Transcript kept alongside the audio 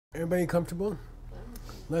Everybody comfortable?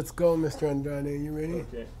 Let's go, Mr. Andrade. You ready?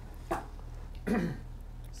 Okay.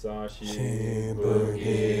 Sashi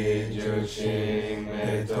Buki Jukshin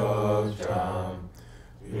Metov Dram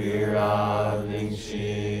Vira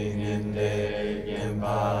Lingshin Inde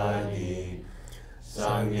Genbadi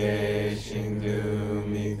Sangye Shindu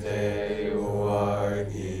Mite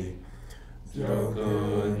Uargi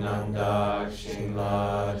Joku Nandak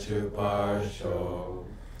Shingla Chuparsho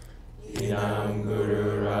Inam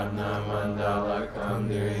Guru Ratna Mandala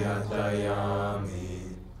Kandriyatayami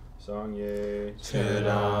Sangye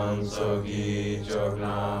Chidam Sogi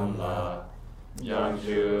Jognam La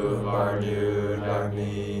Yangshu Bardu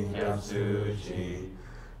Dagni Kyapsuchi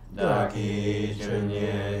Daki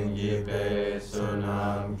Chunyen Gipe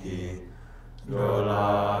Sunamki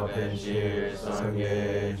Gola Benshir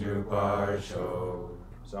Sangye Juparsho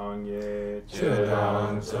Sangye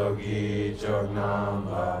Chidam Sogi Jognam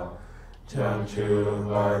La Jamchu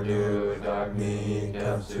Bardu Dagni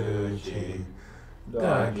Kapsuchi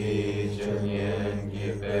Dagi Chunyen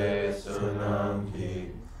Gipe Sunamki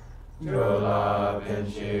Jola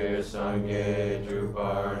Benshir Sangye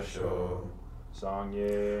Druparsho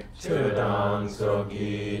Sangye Chudang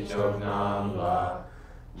Sogi Chognam La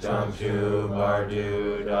Jamchu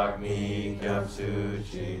Bardu Dagni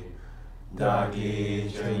Kapsuchi Dagi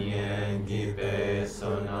Chunyen Gipe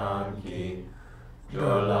Sunamki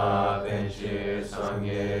Jola Benshir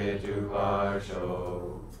Sangye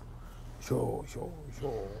Druparsho.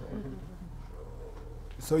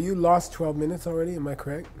 So you lost 12 minutes already, am I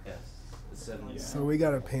correct? Yes. 7 years. So we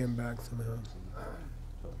gotta pay him back somehow.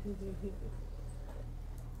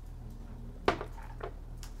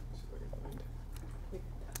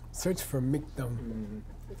 Search for Mikdong.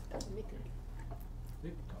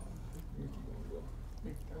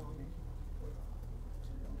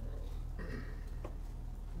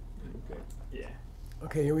 Yeah.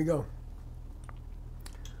 Okay, here we go.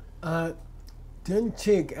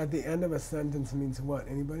 Denchik at the end of a sentence means what?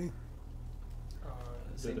 Anybody?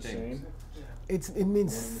 They're the same. It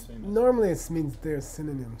means normally it means they're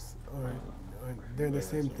synonyms or they're the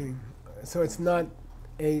same thing. So it's not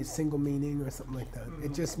a single meaning or something like that.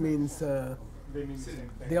 It just means They mean the same thing.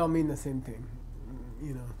 they all mean the same thing.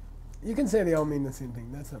 You know, you can say they all mean the same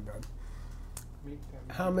thing. That's not bad.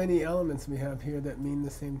 How many elements we have here that mean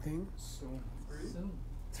the same thing?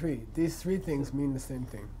 Three. These three things mean the same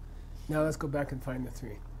thing. Now let's go back and find the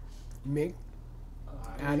three. Mik,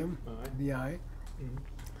 Adam, the I,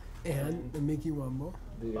 and the Miki Wambo,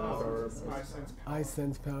 The power. I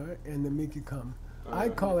sense power, and the Miki Kam. I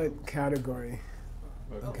call it category.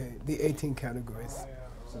 Okay, the 18 categories.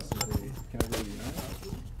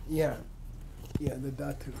 Yeah, the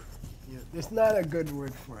Dhatu. Yeah, there's not a good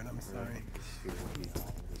word for it, I'm sorry.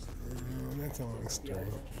 That's a long story.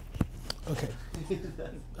 Okay.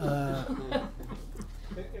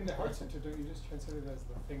 In the Heart Center, don't you just translate it as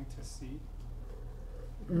the thing to see?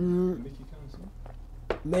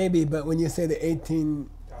 Maybe, but when you say the 18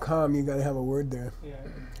 Kam, you gotta have a word there. Yeah.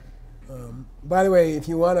 By the way, if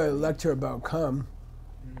you want to lecture about Kam,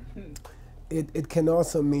 it can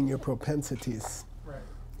also mean your propensities, Right.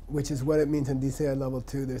 which is what it means in DCI level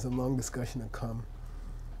 2. There's a long discussion of Kam.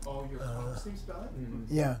 Oh, your prompting spell?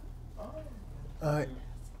 Yeah. Oh.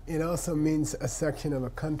 It also means a section of a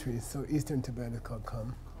country, so Eastern Tibet is called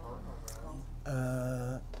Kam.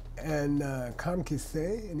 And Kam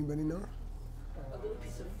Kisei, anybody know? A little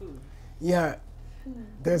piece of food. Yeah,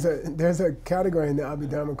 there's a category in the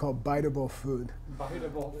Abhidharma called biteable food.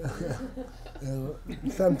 Biteable.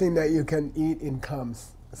 Something that you can eat in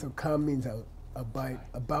Kams. So Kam means a bite,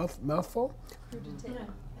 mouthful.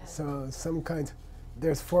 So some kinds,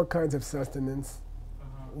 there's 4 kinds of sustenance.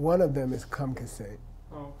 One of them is Kam Kisei,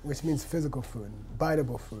 which means physical food,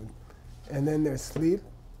 biteable food. And then there's sleep,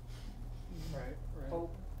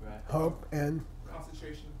 hope, and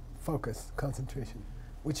Concentration. concentration.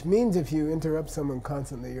 Which means if you interrupt someone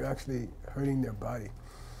constantly, you're actually hurting their body.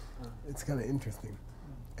 It's kind of interesting.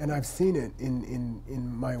 And I've seen it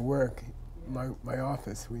in my work, my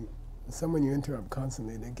office. Someone you interrupt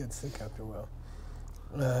constantly, they get sick after a while.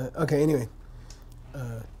 Okay, anyway.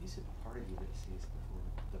 You said part of you that sees before.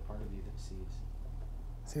 The part of you that sees.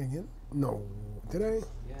 Say again? No. Did I? Yeah, in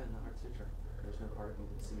the Heart Sutra. There's no part of you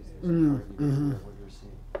that sees. There's no part of you that knows what you're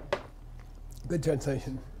seeing. Good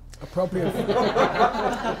translation.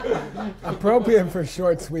 Appropriate for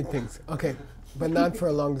short, sweet things. Okay, but not for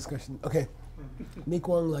a long discussion. Okay.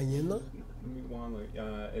 Mikwang la yena?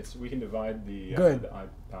 We can divide the eye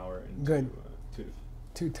power into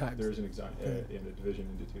two types. There's an in the division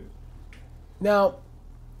into 2. Now,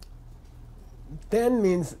 then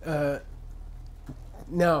means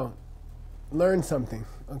now. learn something.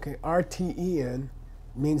 Okay, RTEN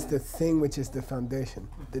means the thing which is the foundation.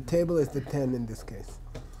 The table is the 10 in this case.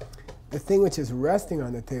 The thing which is resting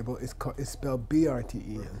on the table is spelled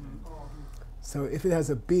BRTEN. So if it has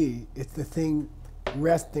a B, it's the thing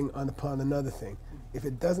resting upon another thing. If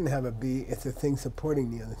it doesn't have a B, it's the thing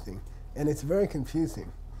supporting the other thing. And it's very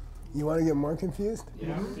confusing. You want to get more confused?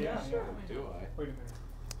 Yeah. Sure. Do I? Wait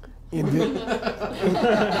a minute.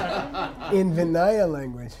 In Vinaya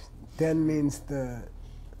language, den means the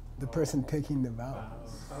person taking the vow.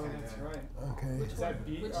 Oh, that's right. Okay. Is that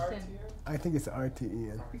BRTN? I think it's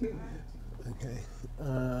RTEN. Okay.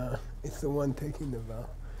 It's the one taking the vow.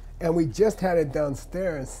 And we just had it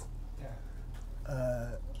downstairs.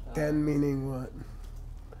 Yeah. Den meaning what?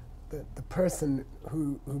 The person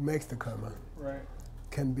who makes the karma Right.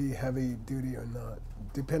 can be heavy duty or not,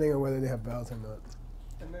 depending on whether they have vows or not.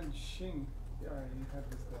 And then Shing. You have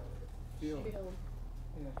this field.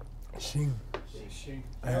 Yeah. Shing. Shing.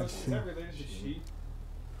 I had Is Shing. that related to Shi?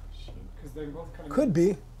 Because they both kind of. Could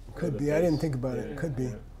be. Or Could the be. I didn't face. think about Yeah. it. Could be.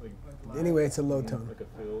 Like Anyway, it's a low tone. Like a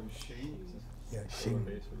field. Shing. Yeah, Lower Shing.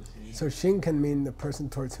 base for the sea. So Shing can mean the person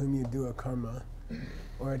towards whom you do a karma,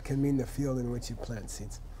 or it can mean the field in which you plant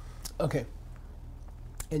seeds. Okay.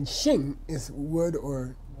 And Shing is wood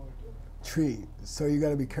or tree. So you got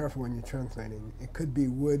to be careful when you're translating. It could be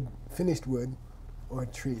wood, finished wood, or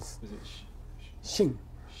trees. Is it Shing.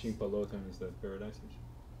 Shimpalotam is the paradise?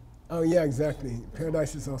 Oh yeah, exactly.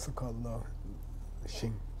 Paradise is also called lo.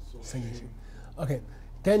 Shing. Singing Shing. Okay.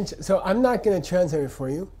 Then, so I'm not going to translate it for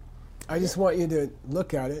you. I just want you to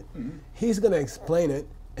look at it. Mm-hmm. He's going to explain it,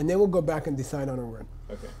 and then we'll go back and decide on a word.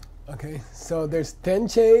 Okay. Okay. So there's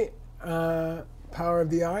tenche, power of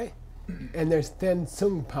the eye, and there's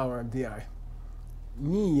tensung, power of the eye.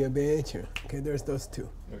 Ni yebeche. Okay. There's those two.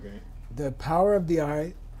 Okay. The power of the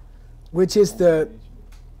eye, which is the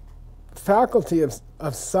faculty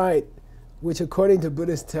of sight, which according to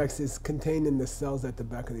Buddhist texts is contained in the cells at the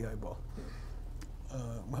back of the eyeball.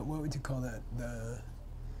 What would you call that?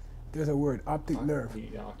 There's a word, optic nerve.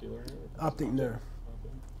 The ocular nerve? Optic nerve.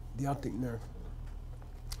 The optic nerve.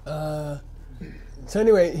 So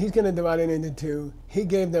anyway, he's going to divide it into two. He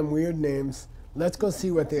gave them weird names. Let's go see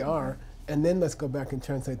what they are, and then let's go back and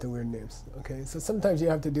translate the weird names. Okay? So sometimes you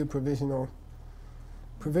have to do provisional.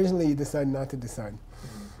 Provisionally, you decide not to decide.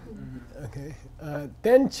 Okay?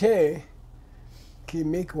 Tenche ki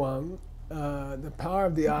mikwang, the power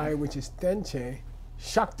of the eye, which is tenche,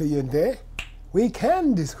 shakta yode, we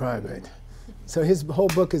can describe it. So his whole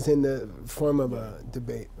book is in the form of a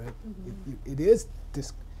debate, right? It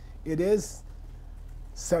is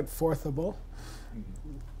set forthable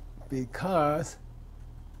because,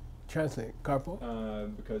 translate,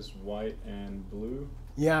 Carpo? Because white and blue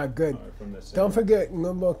Yeah, good. are from the same. Don't forget,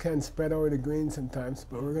 ngumbo can spread over to green sometimes,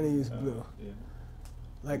 but we're going to use blue. Yeah.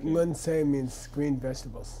 Like Okay. ngunse means green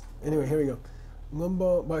vegetables. Anyway, here we go.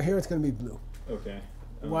 Ngumbo, but here it's going to be blue. Okay.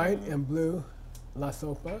 White and blue, la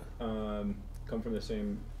sopa. Come from the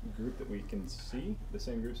same group that we can see, the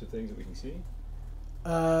same groups of things that we can see.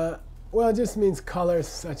 Well, it just means colors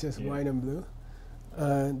such as Yeah. white and blue.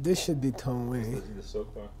 This should be tone This way. is the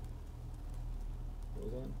sopa.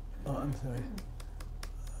 What was that? Oh, I'm sorry.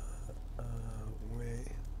 Way.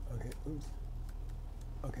 Okay, oops.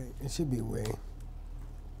 Okay, it should be way.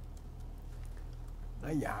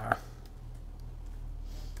 Yeah.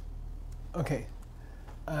 Okay.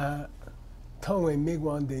 Tone way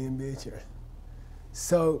migwan de in nature.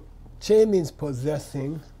 So, che means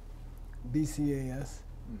possessing, BCAS,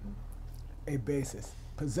 a basis.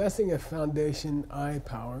 Possessing a foundation eye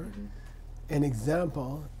power. An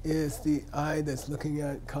example is the eye that's looking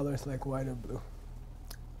at colors like white or blue.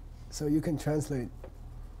 So you can translate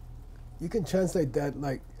that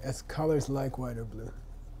like as colors like white or blue.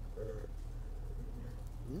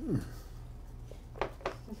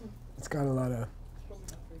 It's got a lot of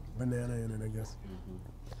banana in it, I guess.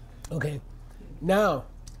 Okay. Now,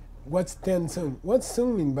 what's ten sung? What's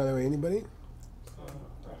sung mean, by the way? Anybody?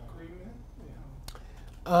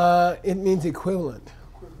 Agreement? It means equivalent.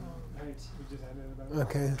 Right. We just added it about.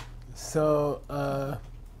 Okay. So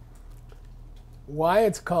why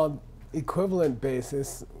it's called equivalent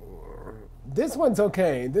basis? This one's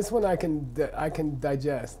okay. This one I can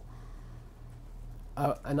digest.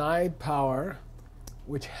 An eye power,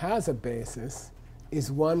 which has a basis,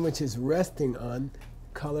 is one which is resting on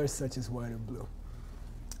colors such as white or blue.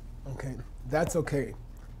 Okay, that's okay.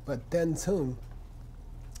 But then soon,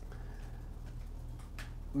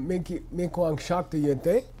 Mikwang Shakti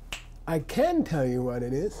Yete, I can tell you what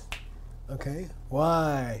it is. Okay,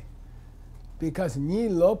 why? Because ni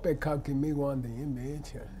lope kaki miwan de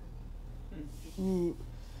image. Ni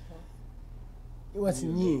What's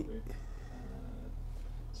ni?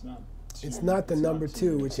 It's not. It's not the number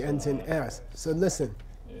 2, which ends in S. So listen,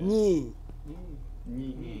 ni,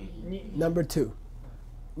 number 2,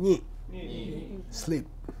 ni, sleep.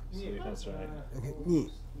 That's right. Okay,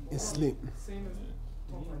 ni is sleep. Same as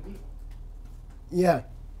ni. Yeah,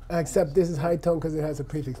 except this is high tone because it has a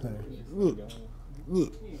prefix letter. Ni,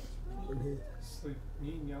 ni. Sleep.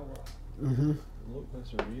 Ni nyawa. Mm-hmm. Look,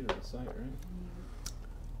 that's a read or recite, right?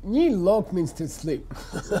 Ni lok means to sleep.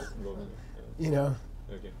 Look, You know,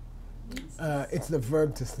 okay. it's the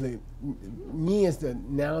verb to sleep. Ni is the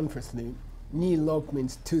noun for sleep. Ni lok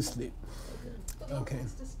means to sleep. Okay.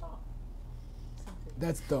 It's to stop. Something.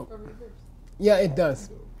 That's dope. Or reverse. Yeah, it does.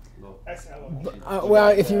 SL. Well,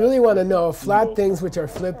 if you really want to know, flat things which are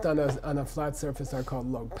flipped on a flat surface are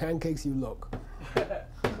called lok. Pancakes, you lok.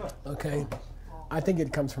 Okay? I think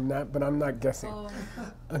it comes from that, but I'm not guessing. Oh.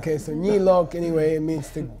 Okay, so ni lok, anyway, it means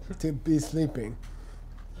to be sleeping.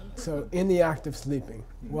 So in the act of sleeping,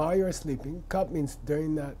 while you're sleeping, kap means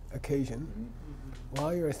during that occasion,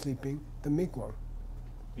 while you're sleeping, the mikwang.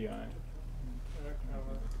 B.I.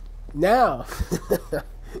 Now,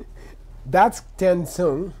 that's ten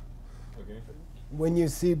sung Okay. when you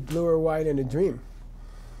see blue or white in a dream.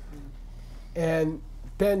 And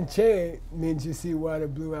pen che means you see white or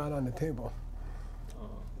blue out on the table. Oh.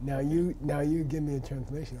 Now you give me a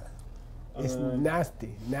translation. It's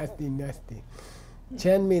nasty.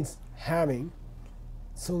 Chen means having.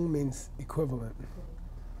 Sung means equivalent.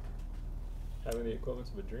 Having the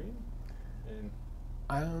equivalence of a dream? And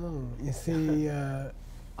I don't know. You see,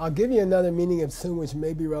 I'll give you another meaning of sung which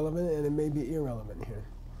may be relevant and it may be irrelevant here.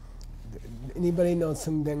 Anybody know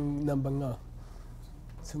sung den nambanga?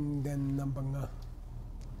 Sung den nambanga.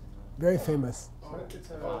 Very famous. It's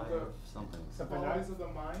Something. the qualities of the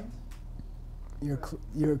mind.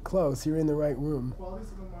 You're close. You're in the right room. Qualities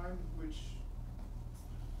of the mind which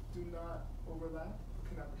do not overlap,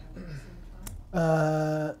 cannot happen at the same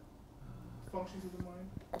time. Functions of the mind.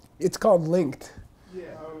 It's called linked.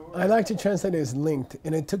 Yeah. I like to translate it as linked,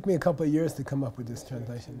 and it took me a couple of years to come up with this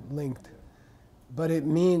translation, linked. But it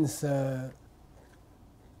means the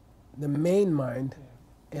main mind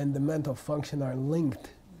and the mental function are linked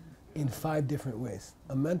in 5 different ways.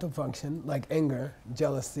 A mental function, like anger,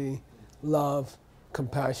 jealousy, love,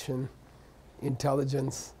 compassion,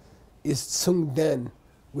 intelligence, is sungden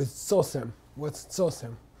with sosem. What's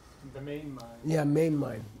sosem? The main mind. Yeah, main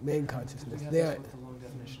mind, main consciousness. They are,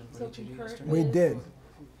 So concurrent we with- did.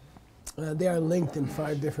 They are linked in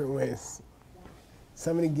 5 different ways.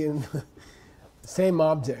 Somebody give same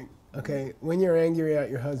object. Okay, when you're angry at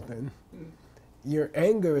your husband, your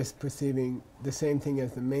anger is perceiving the same thing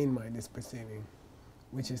as the main mind is perceiving,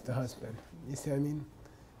 which is the husband. You see what I mean?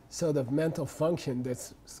 So the mental function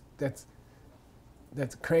that's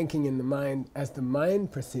cranking in the mind as the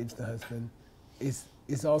mind perceives the husband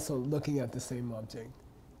is also looking at the same object.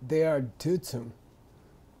 They are tutsung.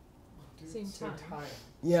 Same time.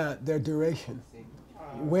 Yeah, their duration.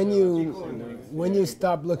 When you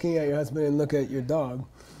stop looking at your husband and look at your dog,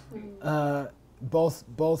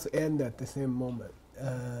 both end at the same moment.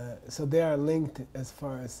 So they are linked as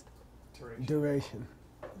far as duration.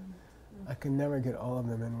 I can never get all of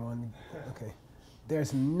them in one. Okay.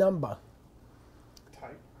 There's namba.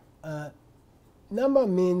 Type. Namba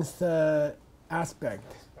means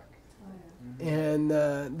aspect. And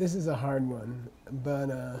this is a hard one, but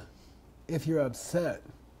if you're upset,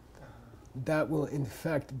 that will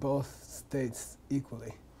infect both states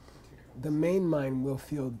equally. The main mind will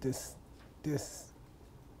feel diseased,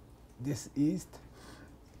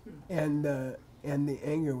 and the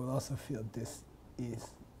anger will also feel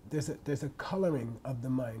disease. There's a coloring of the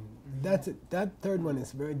mind. That third one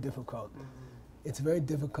is very difficult. It's very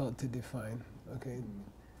difficult to define. Okay,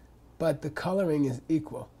 but the coloring is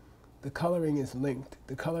equal. The coloring is linked.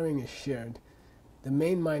 The coloring is shared. The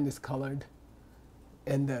main mind is colored,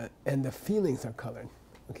 and the feelings are colored.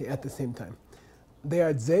 Okay, at the same time, they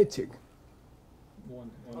are zechik,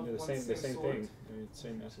 the same thing,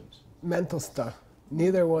 same essence. mental stuff.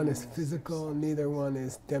 Neither one is physical. Neither one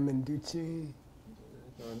is demenduchi.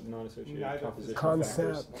 Non-associated composition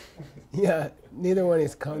Concept. factors. Yeah, neither one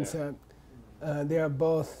is concept. They are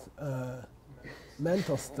both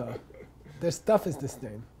mental stuff. Their stuff is the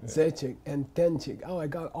same. Zechik and tenchik. Oh, I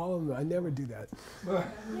got all of them. I never do that.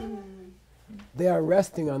 They are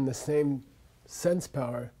resting on the same sense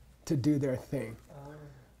power to do their thing.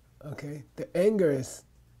 Okay? The anger is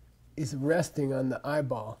resting on the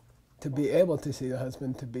eyeball to be able to see the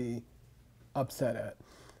husband to be upset at.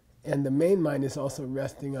 And the main mind is also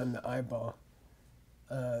resting on the eyeball.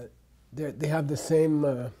 They have the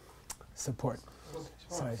same support.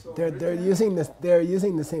 Sorry, So they're using this. They're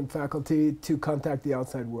using the same faculty to contact the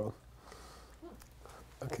outside world.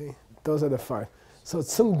 Okay, those are the 5. So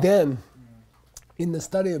Tsungden, in the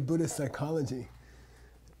study of Buddhist psychology,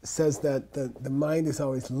 says that the mind is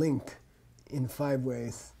always linked in 5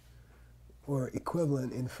 ways, or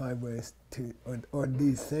equivalent in 5 ways to, or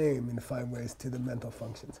the same in 5 ways to the mental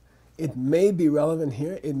functions. It may be relevant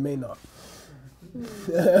here. It may not.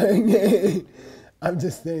 I'm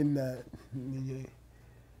just saying that.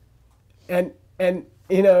 And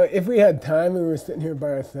you know, if we had time and we were sitting here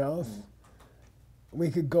by ourselves, we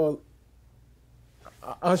could go.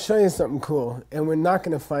 I'll show you something cool, and we're not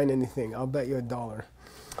going to find anything. I'll bet you $1.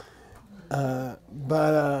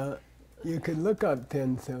 But you could look up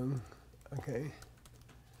Tensung, okay,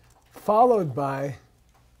 followed by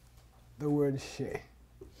the word she.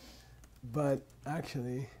 But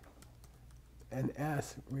actually, an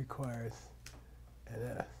S requires an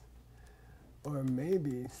S. Or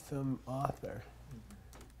maybe some author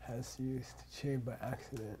has used che by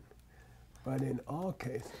accident. But in all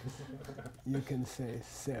cases, you can say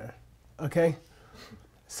ser. Okay?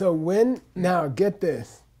 So now get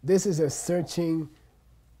this. This is a searching,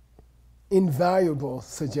 invaluable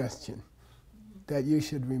suggestion that you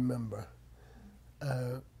should remember.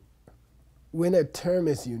 When a term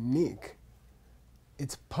is unique,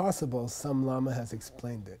 it's possible some Lama has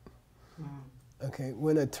explained it. Okay,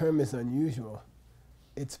 when a term is unusual,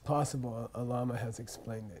 it's possible a Lama has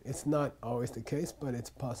explained it. It's not always the case, but it's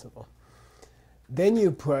possible. Then you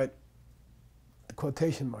put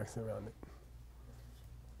quotation marks around it.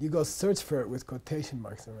 You go search for it with quotation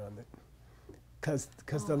marks around it.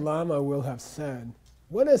 Because the Lama will have said,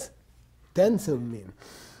 what does Tensung mean?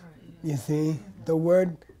 You see, the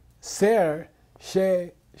word ser, she,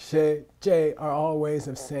 je are all ways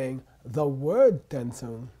of saying the word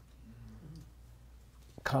Tensung,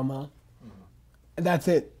 comma, and that's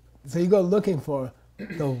it. So you go looking for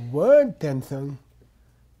the word Tensung,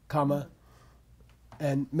 comma,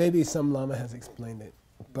 and maybe some Lama has explained it,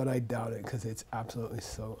 but I doubt it because it's absolutely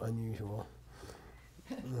so unusual.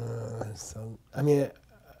 So I mean,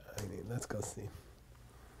 let's go see.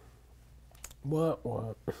 What?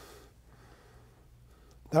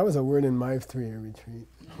 That was a word in my 3-year retreat.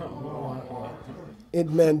 It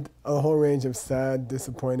meant a whole range of sad,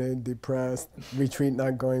 disappointed, depressed, retreat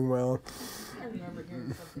not going well. I remember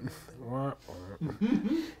hearing something like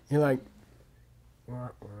You're like, okay.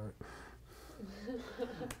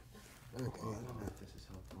 I don't know if this is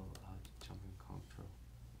helpful. Jumping control.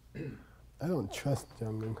 I don't trust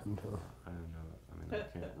Jungle Control. I don't know. I mean,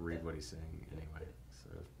 I can't read what he's saying anyway, so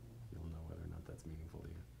you'll know whether or not that's meaningful to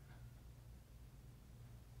you.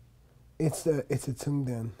 It's a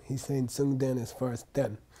Tsungden. He's saying Tsungden as far as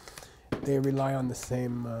Den. They rely on the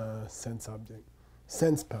same sense object,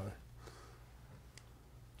 sense power.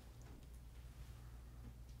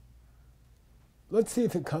 Let's see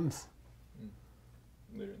if it comes.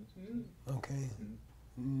 Okay.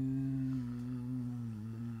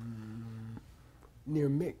 Near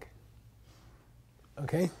Mick.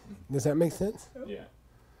 Okay? Does that make sense? Yeah.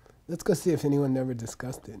 Let's go see if anyone ever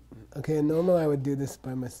discussed it. Okay, normally I would do this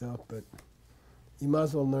by myself, but you might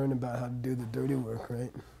as well learn about how to do the dirty work,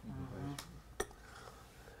 right?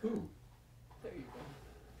 Ooh. There you go.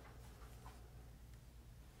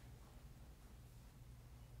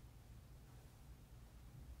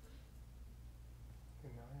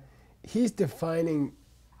 He's defining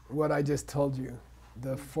what I just told you.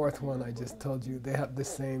 The 4th one I just told you. They have the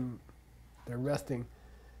same, they're resting.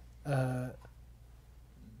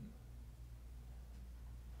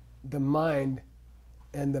 The mind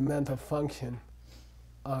and the mental function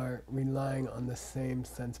are relying on the same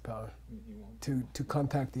sense power to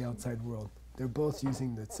contact the outside world. They're both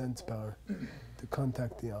using the sense power to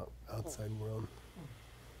contact the outside world.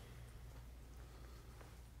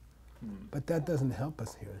 But that doesn't help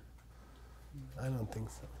us here. I don't think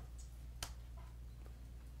so.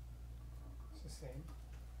 It's the same.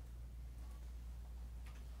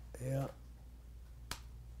 Yeah.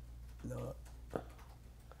 No.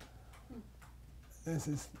 This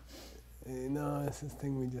is, no, this is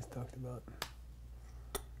thing we just talked about.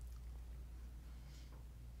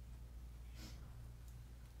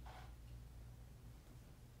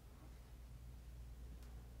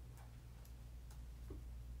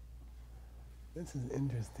 This is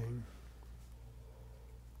interesting.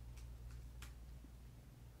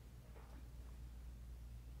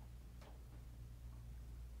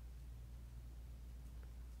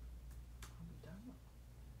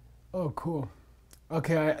 Oh, cool.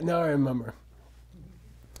 Okay, now I remember.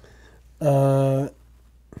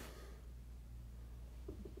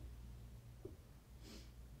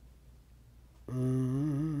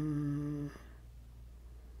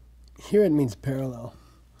 Here it means parallel.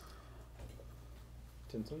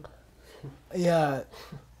 Tintin? Yeah.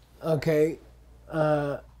 Okay.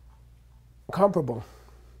 Comparable.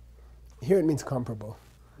 Here it means comparable.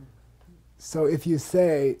 So if you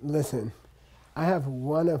say, listen, I have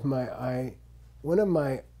one of my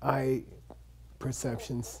eye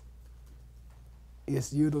perceptions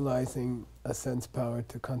is utilizing a sense power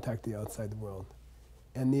to contact the outside world,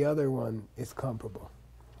 and the other one is comparable.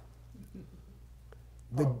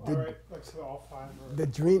 Alright, like so all five are... The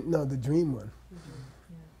dream one.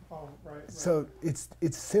 Oh, right. So it's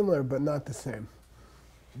similar but not the same.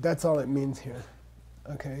 That's all it means here.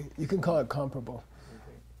 Okay? You can call it comparable.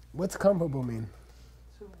 Okay. What's comparable mean?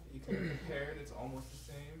 You can compare it, it's almost the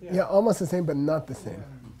same. Yeah, almost the same but not the same.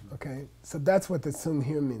 Okay? So that's what the sum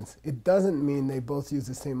here means. It doesn't mean they both use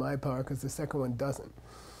the same eye power because the second one doesn't.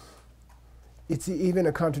 It's even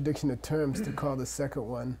a contradiction of terms to call the second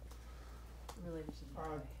one Related to the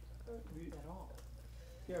eye at all.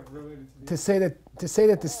 Yeah, related to the... to say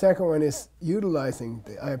that the second one is utilizing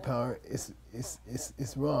the eye power is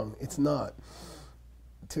wrong. It's not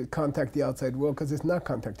to contact the outside world because it's not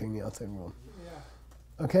contacting the outside world.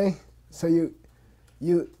 Yeah. Okay, so you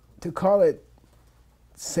to call it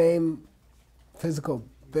same physical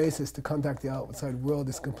basis to contact the outside world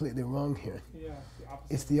is completely wrong here. Yeah, the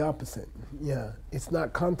opposite. It's the opposite. Yeah, it's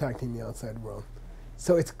not contacting the outside world.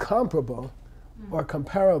 So it's comparable or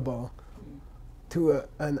comparable to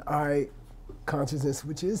an eye consciousness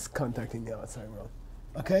which is contacting the outside world.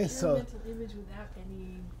 Okay, Pure so mental image without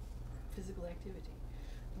any physical activity.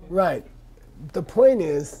 right. The point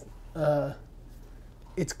is,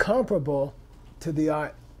 it's comparable to the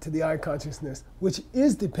eye consciousness, which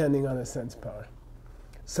is depending on a sense power.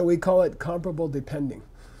 So we call it comparable depending.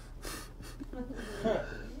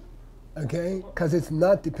 Okay, because it's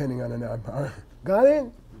not depending on an eye power. Got it?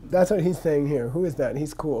 That's what he's saying here. Who is that?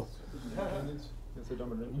 He's cool.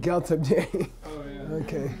 Geltub J. Oh, yeah.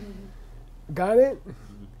 Okay. Got it?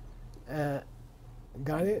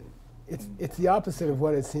 Got it? It's the opposite of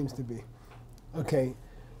what it seems to be. Okay.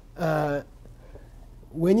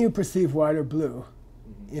 When you perceive white or blue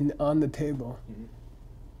on the table,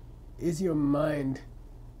 is your mind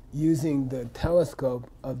using the telescope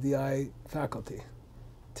of the eye faculty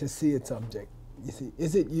to see its object? You see,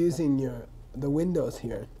 is it using the windows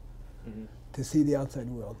here to see the outside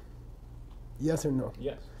world? Yes or no?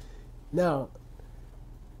 Yes. Now,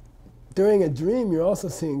 during a dream, you're also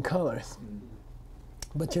seeing colors,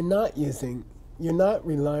 but you're not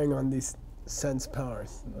relying on these sense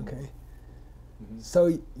powers, okay?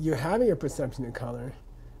 So you're having a perception of color,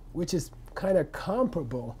 which is kind of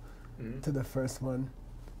comparable to the first one,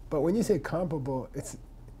 but when you say comparable, it's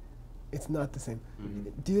not the same.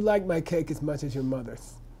 Do you like my cake as much as your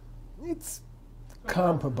mother's? It's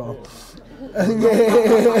comparable.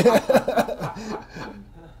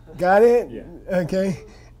 Got it? Yeah. Okay.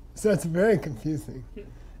 So it's very confusing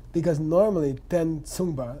because normally ten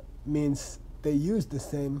tsungba means they use the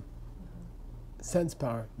same sense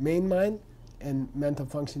power, main mind and mental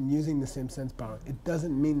function using the same sense power. It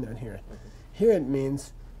doesn't mean that here. Here it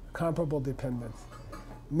means comparable dependence,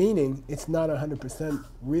 meaning it's not 100%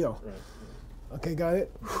 real. Right. Okay, got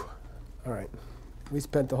it? All right. We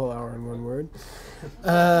spent the whole hour on one word.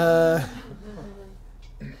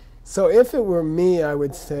 So if it were me, I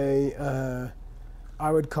would say,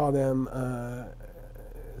 I would call them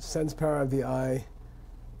sense power of the eye.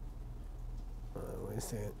 Wait a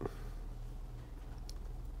second.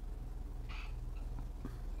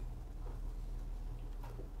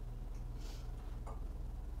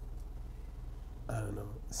 I don't know.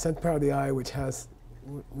 Sense power of the eye,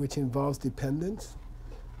 which involves dependence,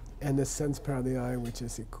 and the sense power of the eye, which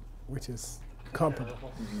is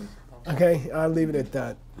comparable. Okay, I'll leave it at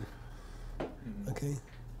that. Okay.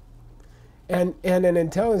 And an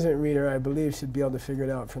intelligent reader, I believe, should be able to figure it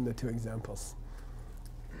out from the two examples.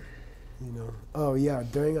 You know, oh yeah,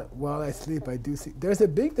 while I sleep, I do see. There's a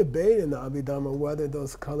big debate in the Abhidhamma whether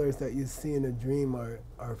those colors that you see in a dream are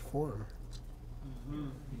form.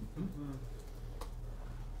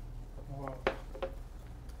 Wow.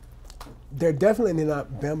 They're definitely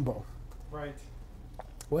not Bembo. Right.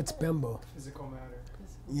 What's Bembo? Physical matter.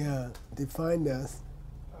 Yeah, defined as.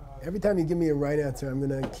 Every time you give me a right answer, I'm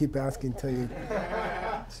going to keep asking until you.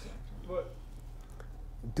 What?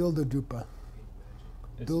 Dulda Drupa.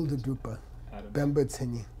 Dulda Drupa. Bemba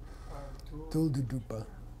Tsinyi. Dulda Drupa.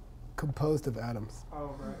 Composed of atoms.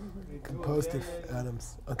 Oh, right. Composed of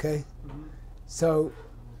atoms. Okay? So,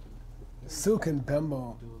 Suk and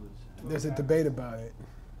Bembo, there's a debate about it.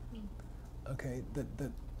 Okay?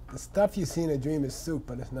 The stuff you see in a dream is Suk,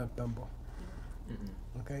 but it's not Bembo.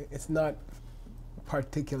 Okay? It's not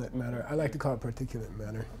particulate matter. I like to call it particulate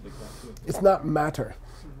matter. I think that too. It's not matter,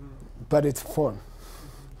 but it's form.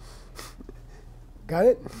 Got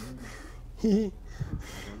it?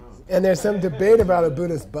 And there's some debate about a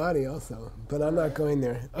Buddhist body also, but I'm not going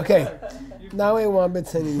there. Okay. Now I want to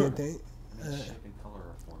say Shape and color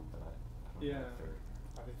or form, but I don't know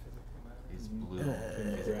if Are they physical matter? he's blue.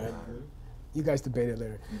 Andrade, blue. You guys debate it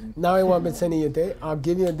later. Now I want to yate. I'll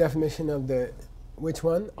give you a definition of the, which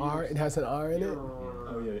one? R, it has an R in it.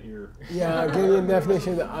 Oh yeah, ear. Yeah, I'll give you a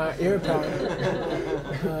definition of the ear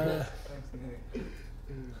power.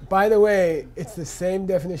 By the way, it's the same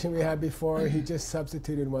definition we had before. He just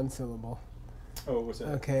substituted one syllable. Oh, what's that?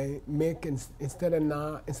 Okay, make instead of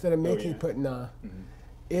na, instead of make, he yeah. put na. Mm-hmm.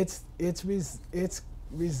 It's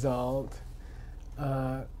result,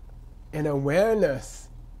 an awareness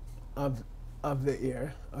of the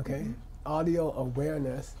ear. Okay, audio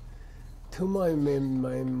awareness.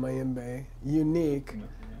 Tumayimbe, unique,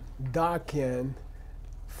 dakian,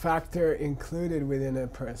 factor included within a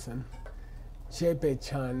person. Chepe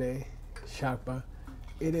chane, shakpa.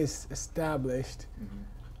 It is established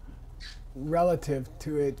relative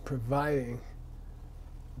to it providing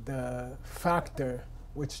the factor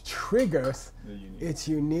which triggers its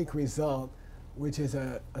unique result, which is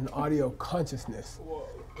an audio consciousness.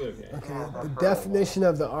 Okay. Okay. The definition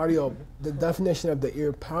of the audio, the definition of the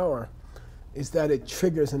ear power, is that it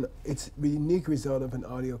triggers its unique result of an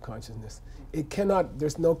audio consciousness. It cannot.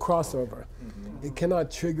 There's no crossover. It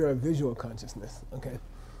cannot trigger a visual consciousness. Okay.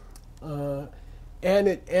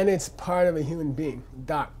 And it's part of a human being.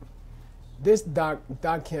 Dak. This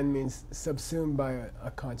dakyan means subsumed by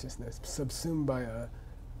a consciousness, subsumed by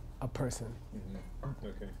a person.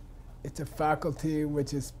 Okay. It's a faculty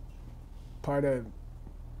which is part of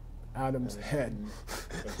Adam's head.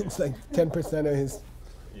 It's like 10% of his.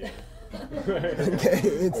 Yeah. Okay.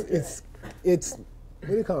 It's what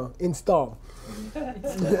do you call it? Installed.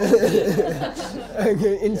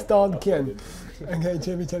 Okay, installed kyan. Okay,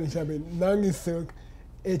 Chebi Chani Shabi. Nangi Suk.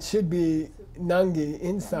 It should be Nangi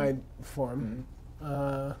inside form.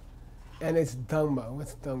 And it's Dangba.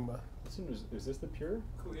 What's Dangba? Is this the pure?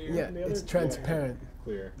 Clear. Yeah, it's transparent.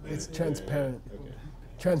 Clear. It's transparent. Okay.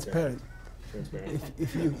 Transparent. Transparent.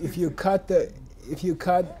 If you cut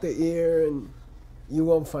the ear, and you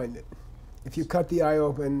won't find it. If you cut the eye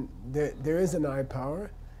open, there is an eye power.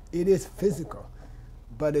 It is physical,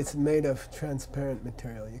 but it's made of transparent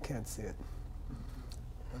material. You can't see it.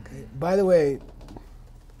 Okay. By the way,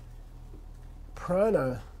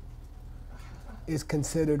 prana is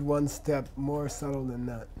considered one step more subtle than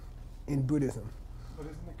that in Buddhism. But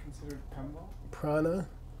isn't it considered kamba?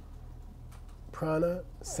 Prana,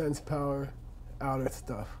 sense power, outer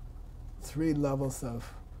stuff. 3 levels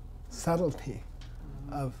of subtlety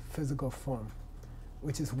of physical form,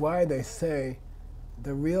 which is why they say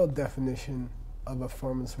the real definition of a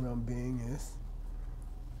formless realm being is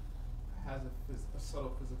Has a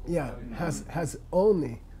subtle physical body. has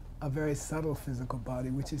only a very subtle physical body,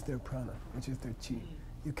 which is their prana, which is their chi.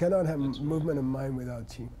 You cannot have movement of mind without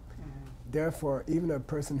chi. Therefore, even a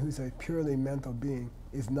person who's a purely mental being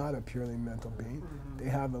is not a purely mental being. They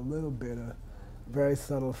have a little bit of very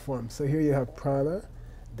subtle form. So here you have prana,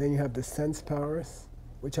 then you have the sense powers,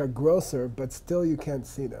 which are grosser, but still you can't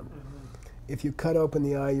see them. If you cut open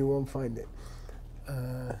the eye, you won't find it.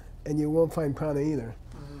 And you won't find prana either.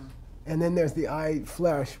 And then there's the eye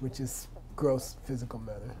flesh, which is gross physical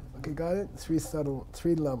matter. Okay, got it? 3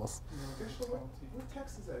 levels. What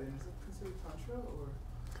text is that in? Is it considered Tantra or?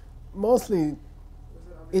 Mostly,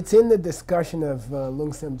 it's in the discussion of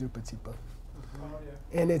Lungsem Jupachipa.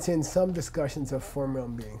 And it's in some discussions of form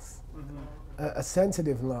realm beings. A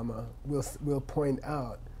sensitive lama will point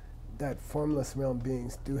out that formless realm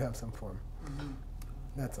beings do have some form.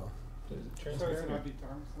 That's all. Is it So it's transparent? not Or, be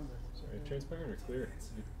terms, sorry, transparent or clear?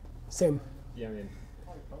 Same. Yeah, I mean,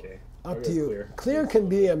 okay. Up I'll to go you. Clear can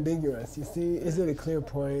be ambiguous. You see, is it a clear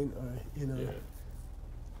point or, you know? Yeah.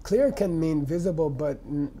 Clear can mean visible, but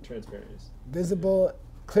Transparent is. visible,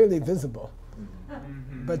 clearly visible.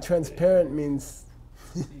 But transparent means,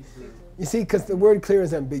 you see, because the word clear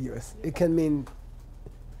is ambiguous. It can mean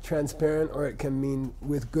transparent or it can mean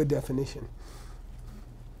with good definition.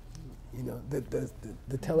 You know,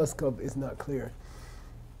 the telescope is not clear.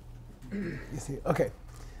 You see, okay.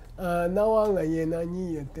 Nawang la ye na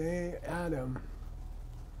ni yete, Adam.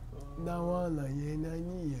 Nawang la ye na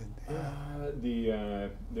ni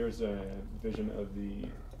yete. There's a vision of the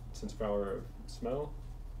sense power of smell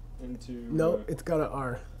into. No, it's got an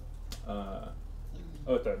R.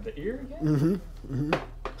 The ear again?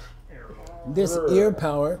 This ear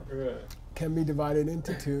power Right. can be divided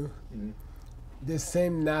into 2. This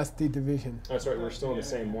same nasty division. That's right, we're still in the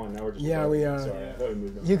same one. Now we're just. Yeah, we are. Sorry, I thought we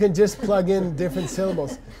moved on. You can just plug in different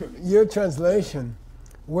syllables. Your translation,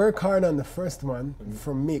 work hard on the first one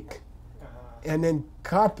for meek, and then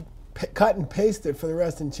cut and paste it for the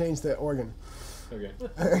rest and change the organ. Okay.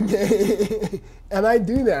 Okay. And I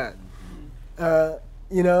do that.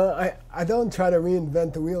 You know, I don't try to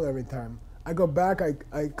reinvent the wheel every time. I go back,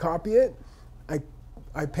 I copy it,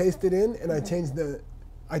 I paste it in, and I change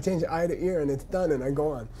eye to ear, and it's done, and I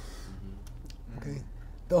go on. Okay.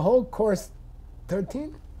 The whole course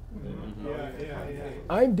 13,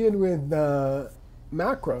 I did with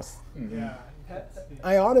macros. Yeah.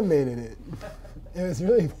 I automated it. It was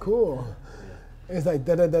really cool. It's like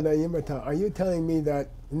da da da da yimata. Are you telling me that?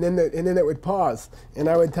 And then it would pause, and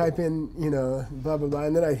I would type in, you know, blah blah blah,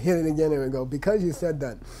 and then I'd hit it again, and it would go, because you said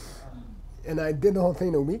that. And I did the whole thing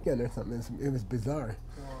in a weekend or something. It was bizarre.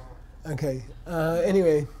 Okay.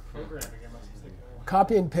 Anyway,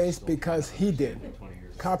 copy and paste because he did.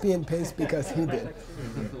 Copy and paste because he did.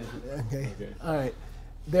 Okay. All right.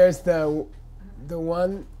 There's the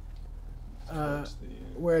one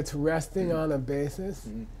where it's resting on a basis,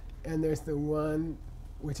 and there's the one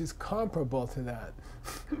which is comparable to that.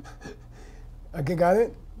 Okay, got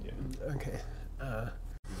it? Yeah. Okay.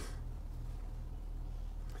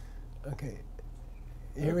 Okay.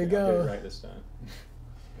 Here we Okay, I'll get go. it right this time.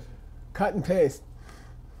 Cut and paste.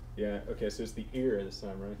 Yeah, okay, so it's the ear this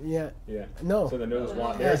time, right? Yeah. Yeah. No. So the nose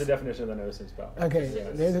want, there's a definition of the nose sense power. Okay. Yeah.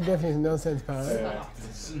 There's a definition. No sense power. Yeah.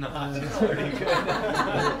 It's not pretty good.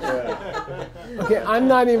 Yeah. Okay. I'm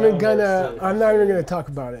not even gonna talk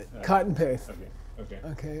about it. Cut and paste. Okay.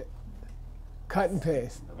 Okay. Cut and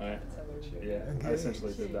paste. All right. Yeah, I Okay.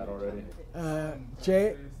 essentially did that already.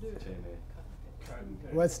 J.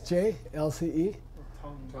 What's J? LCE.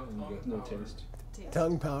 No taste.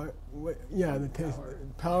 Tongue power. Yeah, the taste.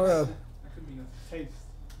 Power of That could be a taste.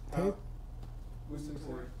 taste.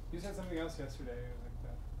 You said something else yesterday like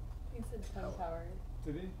that. He said tongue power.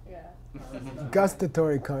 Did he? Yeah.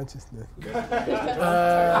 Gustatory consciousness.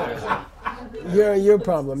 Your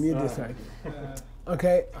problem. You decide.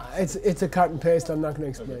 Okay. It's a cut and paste. I'm not going to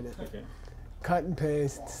explain it. Okay. Cut and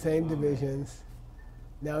paste. Same divisions.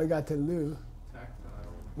 Now we got to Lu.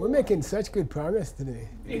 We're making such good progress today.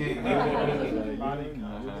 I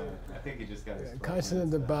think he just got his Conscious of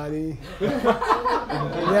the body.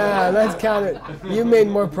 Yeah, let's count it. You made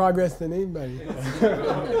more progress than anybody.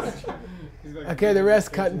 Okay, the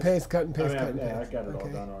rest cut and paste, cut and paste, cut and I paste. got it all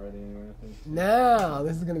Okay. done already anyway, I think. Now,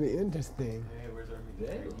 this is going to be interesting. Hey, where's our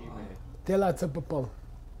meeting? Tela tsupapong.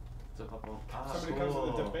 Somebody comes to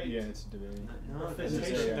the debate. Yeah, it's debating. No, this is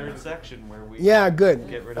the third section where we Yeah, good.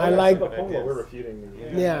 get rid I of like. good ideas. We're refuting.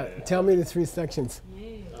 Yeah, tell me the three sections.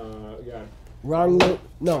 Yeah. Wrong loop.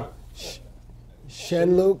 No.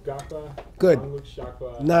 Shen loop. Gakpa. Good. Wrong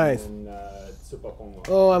Shakpa. Nice. And Tsupapongwa.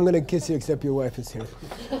 Oh, I'm going to kiss you except your wife is here.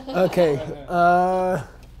 Okay.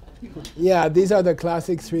 Yeah, these are the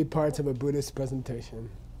classic three parts of a Buddhist presentation.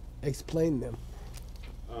 Explain them.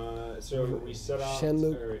 So we set out, Shen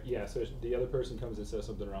loop. so the other person comes and says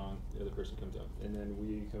something wrong, the other person comes up, and then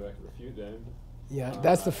we come back and refute them. Yeah,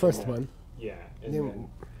 that's the first and then- one. Yeah, and Then-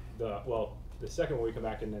 then the second one we come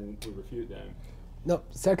back and then we refute them. No,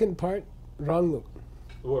 second part, wrong loop.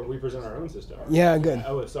 Or we present our own system. Yeah, good.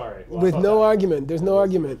 Oh, sorry. Well, I With thought no that- argument. There's no that was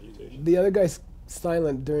argument. refutation. The other guy's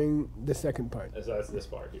silent during the second part. So that's this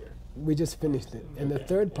part here. We just finished it. And the Okay,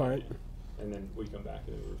 third yeah, part, yeah. And then we come back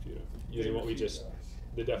and then we refute them. Using what we just,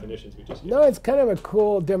 the definitions we just. no, it's kind of a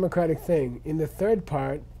cool democratic thing. In the third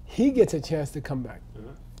part, he gets a chance to come back.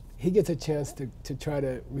 Uh-huh. He gets a chance to try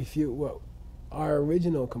to refute what our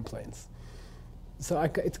original complaints. So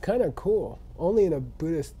it's kind of cool. Only in a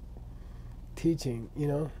Buddhist teaching, you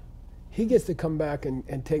know. He gets to come back and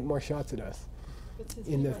take more shots at us.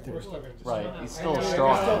 In the third. Right, he's still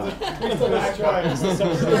strong.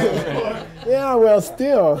 Yeah, well,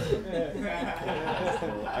 still.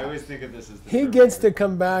 I always think of this as the He gets to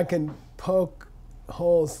come back and poke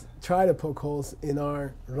holes, try to poke holes in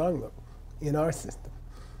our Ranglook, in our system.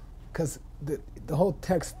 Because the whole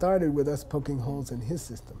text started with us poking holes in his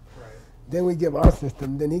system. Right. Then we give our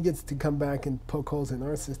system, then he gets to come back and poke holes in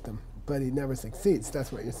our system. But he never succeeds,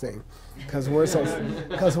 that's what you're saying. Because we're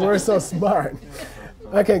so smart.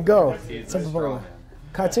 Okay, go.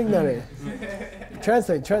 Kaching nare.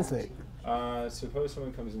 Translate. Suppose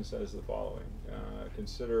someone comes and says the following.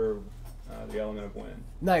 Consider the element of wind.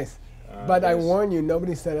 Nice. But I there's- warn you,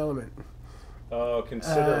 nobody said element. Oh,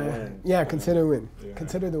 consider wind. Yeah, consider wind. Yeah.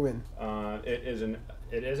 Consider the wind. It is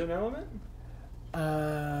an element?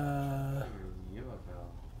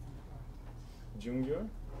 Jungyur?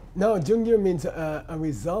 No, Jungyur means a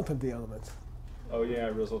result of the elements. Oh yeah,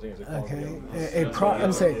 resulting as a quality Okay, element.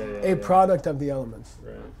 I'm saying a product of the elements.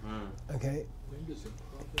 Right. Okay,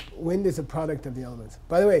 wind is a product of the elements.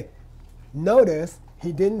 By the way, notice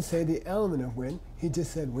he didn't say the element of wind. He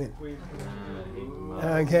just said wind.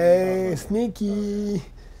 Okay, sneaky.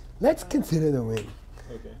 Let's consider the wind.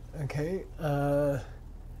 Okay. Okay,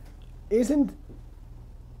 isn't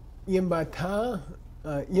Yimbata,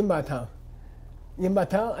 I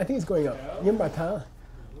think it's going up. Yimbata,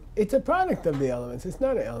 it's a product of the elements. It's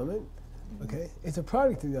not an element. Okay, it's a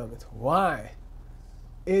product of the elements. Why?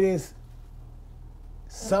 It is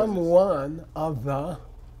some one of the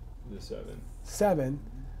seven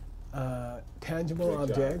tangible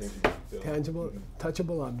objects, tangible,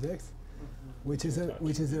 touchable objects, which is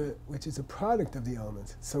a product of the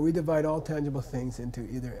elements. So we divide all tangible things into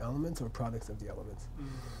either elements or products of the elements.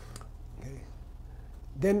 Okay.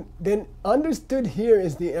 Then understood here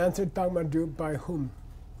is the answer Tagmadru by whom?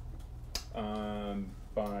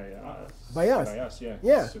 By us. By us. By us, yeah.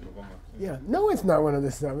 Yeah. Yeah. No, it's not one of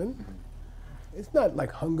the seven. It's not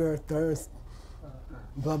like hunger, thirst,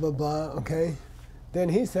 blah blah blah. Okay. Then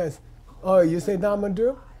he says, "Oh, you say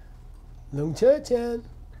Tagmadru? Lung Che-chen."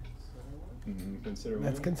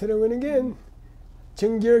 Let's consider wind again.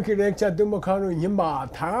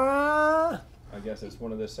 I guess it's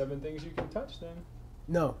one of the seven things you can touch then.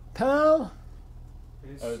 No. Tao. It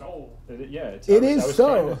is so. It is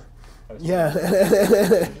so. Yeah.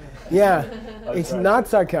 Yeah. It's not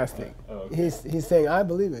sarcastic. Okay. He's saying, I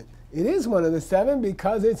believe it. It is one of the seven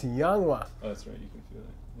because it's Yangwa. Oh, that's right. You can feel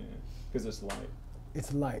it. Yeah. Because it's light.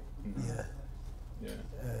 It's light. Mm-hmm. Yeah. Yeah.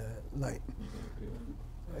 Light. You can feel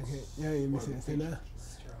it. Okay. Yeah, you miss it. See now?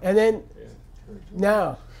 And then,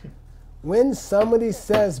 now, when somebody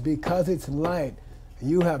says because it's light,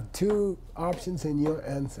 you have two options in your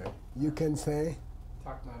answer. You can say,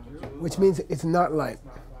 which means it's not light.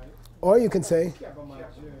 Or you can say,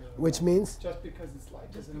 which means, Just because it's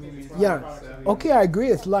light doesn't mean it's yeah, okay, I agree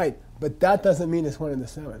it's light, but that doesn't mean it's one of the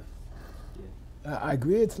seven. I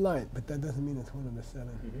agree it's light, but that doesn't mean it's one of the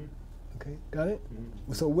seven. Okay, got it?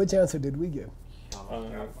 So which answer did we give?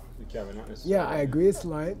 Yeah, I agree it's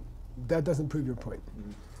light. That doesn't prove your point.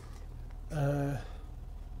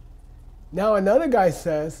 Now another guy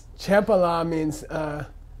says Chepala means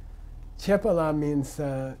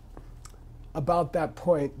about that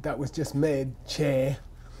point that was just made. Che.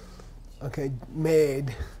 Okay,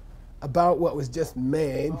 made. About what was just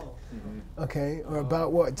made. Okay, or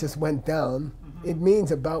about what just went down. It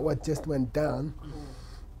means about what just went down.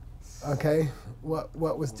 Okay, what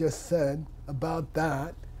was just said about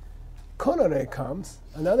that. Konore comes.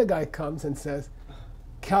 Another guy comes and says,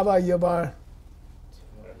 Kaba Yobar.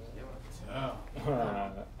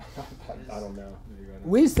 I don't know.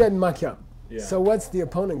 We said Makya. Yeah. So what's the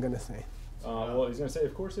opponent going to say? Well, he's going to say,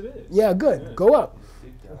 of course it is. Yeah, good. Yeah. Go up.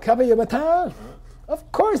 Kaba Yabata.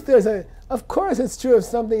 Of course it's true. If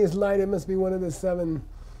something is light, it must be one of the seven.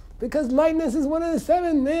 Because lightness is one of the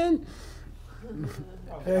seven, man.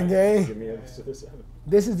 Okay. Give me a list of the seven.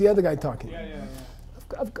 This is the other guy talking.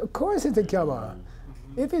 Of course it's a Kyaba.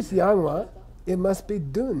 If it's Yangwa, it must be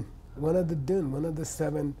Dun. One of the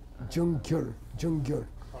seven Jungkyur.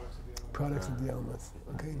 Products of the elements.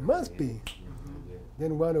 Okay, must be.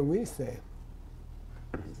 Then what do we say?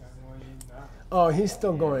 Oh, he's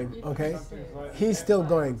still going, okay? He's still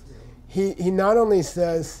going. He not only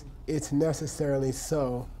says it's necessarily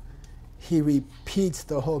so, he repeats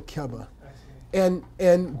the whole Kyaba.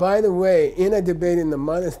 And by the way, in a debate in the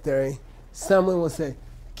monastery, someone will say,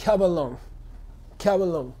 Kyabalong.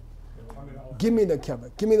 Give me the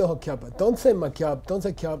Kyaba. Give me the whole Kyaba. Don't say Makyab. Don't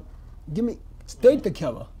say Kyab. State the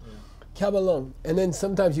Kyaba. Kyabalong. And then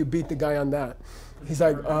sometimes you beat the guy on that. He's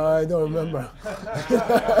like, I don't remember.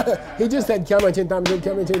 He just said Kyaba Chintam. He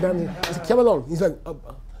said Kyabalong. He's like,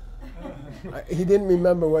 he didn't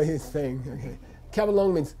remember what he's saying. Okay.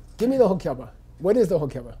 Kyabalong means, give me the whole Kyaba. What is the whole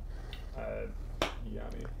Kyaba?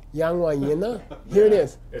 Yangwa Yena. Here it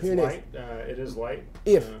is. It's Here it light. is. It is light.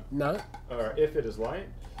 If not, or if it is light,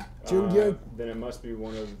 then it must be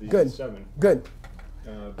one of the seven. Good.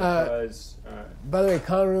 Because by the way,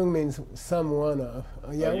 Kanrung means some one of.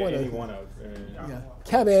 any one of.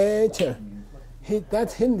 Cabbage.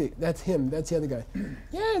 That's Hindi. That's him. That's the other guy.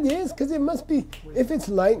 Yeah, it is, because it must be. If it's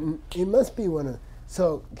light, it must be one of.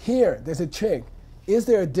 So here, there's a trick. Is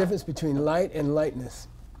there a difference between light and lightness?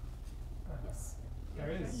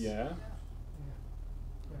 There is. Yeah.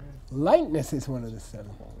 Lightness is one of the seven.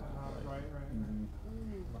 Right.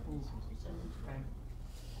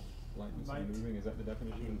 Lightness and moving, is that the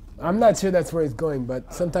definition? I'm not sure that's where it's going,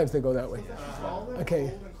 but sometimes they go that way.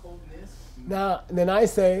 Okay. Now, then I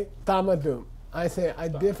say Tamadum. I say I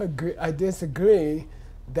disagree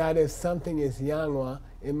that if something is Yangwa,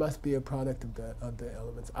 it must be a product of the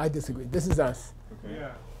elements. I disagree. This is us. Okay.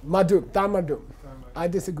 Yeah. Madub, Tamadub. I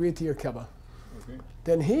disagree to your keba. Okay.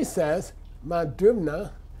 Then he says,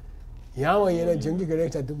 Madubna, Yangwa yena jungi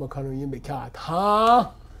gerekta duba kanu yimbe kat.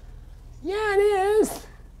 Ha? Yeah, it is.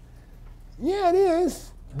 Yeah, it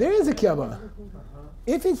is. There is a keba.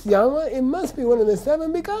 If it's Yangwa, it must be one of the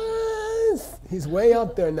 7 because he's way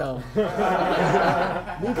up there now.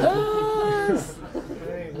 Because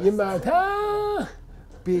Yimata,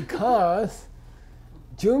 because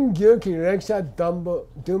Jungyurki Reksha Dumbo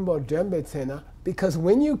Dembe Tsena, because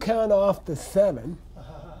when you count off the 7,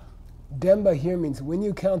 Demba here means when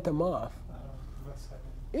you count them off,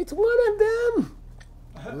 it's one of them.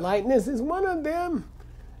 Lightness is one of them.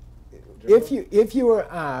 If you were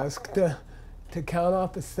asked to count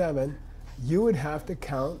off the 7, you would have to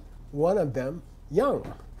count one of them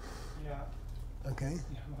young. Yeah. Okay.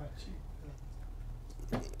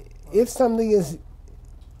 If something is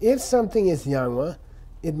Yangwa,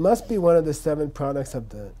 it must be one of the 7 products of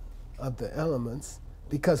the elements,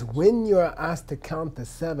 because when you are asked to count the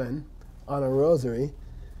 7 on a rosary,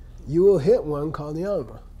 you will hit one called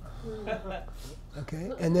Yangwa.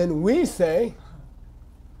 Okay, and then we say.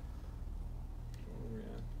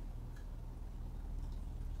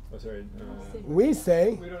 Oh, sorry. We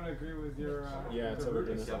say. We don't agree with your. Yeah, it's over.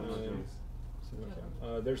 There's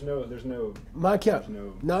no. Makya,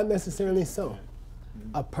 no. not necessarily so.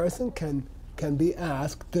 A person can be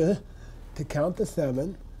asked to count the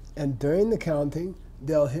 7, and during the counting,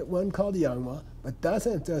 they'll hit one called Yangwa, but that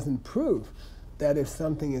doesn't prove that if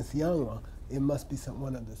something is Yangwa, it must be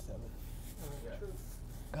one of the 7.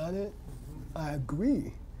 Got it? I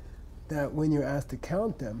agree that when you're asked to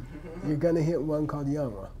count them, you're going to hit one called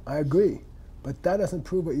Yangwa. I agree. But that doesn't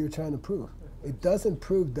prove what you're trying to prove. It doesn't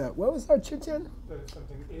prove that. What was our chichen? That if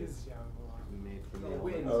something is Yangwa. Made from the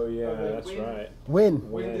Wind. elements. Oh yeah, Oh, that's wind. right.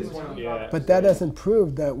 Wind. Wind is one. Yeah. But that doesn't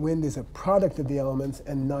prove that wind is a product of the elements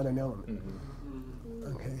and not an element.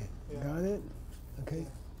 Mm-hmm. Okay, Yeah. got it? Okay,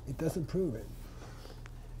 it doesn't prove it.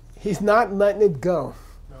 He's not letting it go.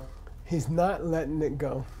 No. He's not letting it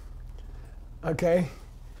go. Okay?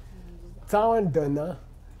 Tsawandana,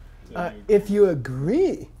 if you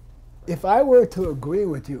agree, if I were to agree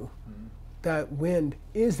with you that wind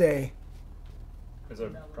is a As a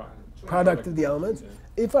product of the elements,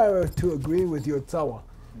 if I were to agree with your tsawa,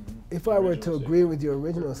 if I were to agree with your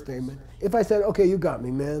original statement, if I said, okay, you got me,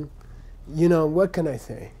 man, you know, what can I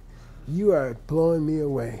say? You are blowing me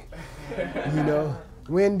away. You know,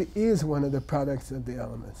 wind is one of the products of the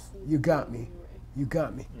elements. You got me. You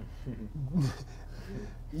got me.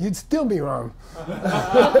 You'd still be wrong. So then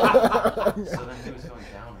he was going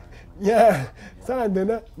down. Yeah.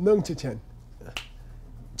 Sandana nungchichen.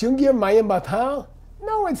 Jungir mayan batao?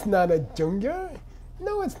 No, it's not a jungir.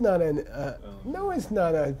 No, it's not no, it's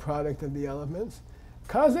not a product of the elements.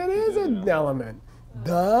 Cause it is an element.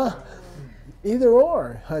 Duh. Either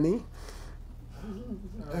or, honey.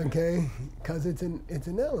 Okay, because it's an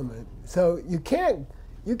element. So you can't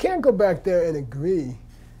go back there and agree.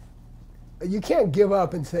 You can't give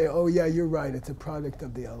up and say, oh yeah, you're right, it's a product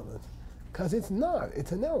of the elements. Because it's not,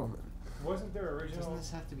 it's an element. Wasn't there original? Doesn't this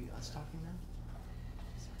have to be us talking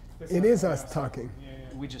now? It is us talking. Yeah.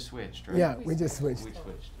 We just switched, right? Yeah, we just switched. We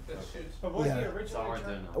switched. But was Yeah. the original? Sour term-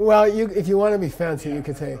 dinner. Well, if you want to be fancy, Yeah, you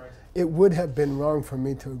could say, that's right. it would have been wrong for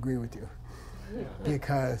me to agree with you. Yeah.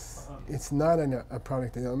 Because Uh-huh. it's not a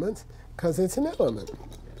product of the elements, because it's an element.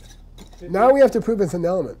 Did Now they- we have to prove it's an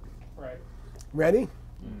element. Right. Ready?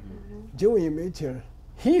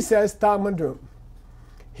 He says tamadrum.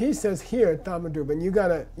 He says here tamadrum, and you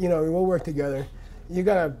gotta, we'll work together. You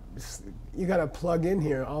gotta plug in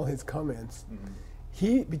here all his comments.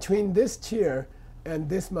 He between this chair and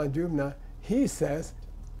this madrubna, he says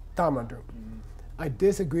tamadrum. I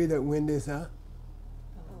disagree that wind is a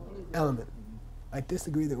element. I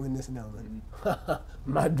disagree that wind is an element.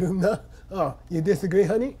 Madrubna? Oh, you disagree,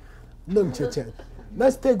 honey? Nung chechen.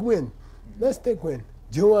 Let's take wind. Let's take wind.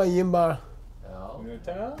 Jua yimba.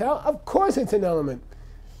 Tell? Of course it's an element.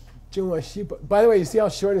 Jua shipa. By the way, you see how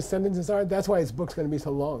short his sentences are? That's why his book's going to be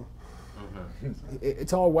so long.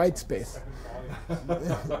 It's all white space.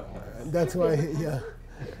 That's why, yeah.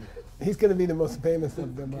 He's going to be the most famous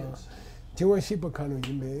of them all. Jua shipa kanu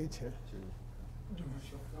yimbe.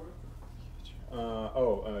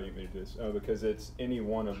 You made this. Because it's any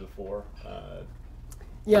one of the 4.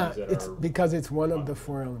 Yeah, that it's are because it's one of the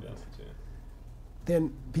 4 elements.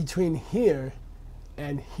 Then between here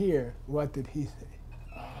and here, what did he say?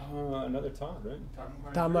 Another Todd,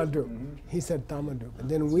 right? Tamadrup. Mhm. He said tamadrup. And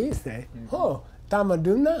then we say, oh, Ta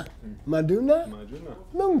maduna? Maduna? Majuna.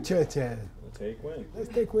 Nung chechen. Take win. Let's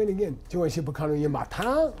take win again. So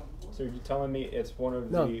you're telling me it's one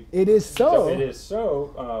of the... it is so. It is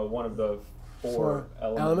so one of the four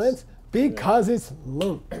elements. Because it's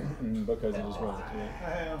lung. Because it is wrong.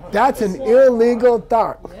 Yeah. That's an illegal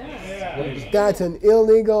thought. Yeah. That's an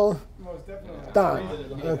illegal Most definitely. thought.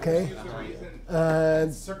 Okay.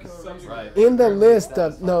 Right. In the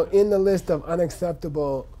list of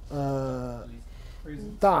unacceptable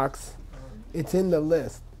thoughts, it's in the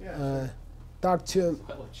list.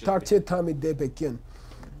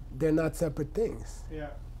 They're not separate things. Yeah.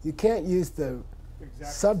 You can't use the Exactly.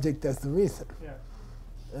 subject as the reason.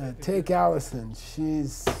 Yeah. Take Allison.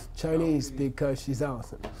 She's Chinese because she's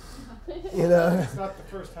Allison. You know. It's not the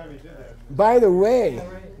first time he did that. By the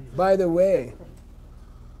way,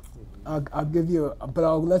 I'll give you.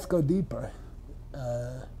 Let's go deeper.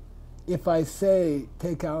 If I say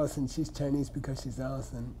take Allison, she's Chinese because she's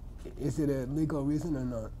Allison, is it a legal reason or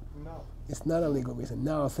not? No. It's not a legal reason.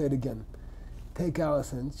 Now I'll say it again. Take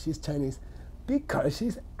Allison, she's Chinese because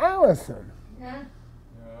she's Allison. Yeah.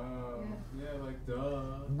 Yeah, like duh.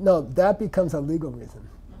 No, that becomes a legal reason.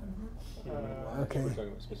 Okay. We're talking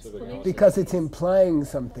about specific Because it's implying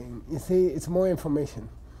something. You see, it's more information.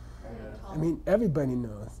 Yeah. I mean, everybody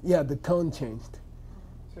knows. Yeah, the tone changed.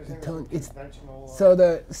 So you're The saying tone, it's it's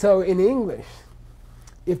conventional. so in English,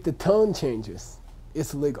 if the tone changes,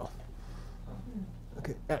 it's legal.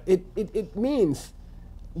 Okay, it means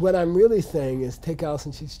what I'm really saying is take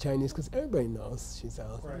Allison, she's Chinese, because everybody knows she's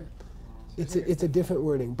Allison. Right. It's a different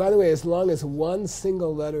wording. By the way, as long as one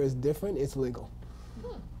single letter is different, it's legal.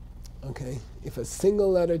 Okay, if a single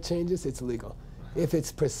letter changes, it's legal. If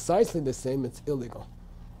it's precisely the same, it's illegal.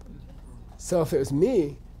 So if it was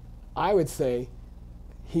me, I would say,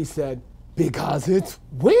 he said, because it's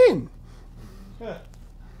win.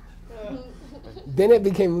 Then it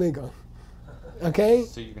became legal. Okay?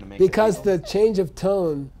 So you're gonna make Because it the change of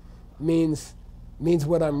tone means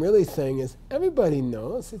what I'm really saying is everybody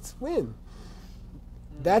knows it's win.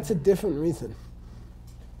 That's a different reason.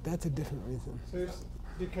 That's a different reason. So it's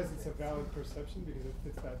because it's a valid perception, because it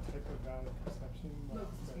fits that type of valid perception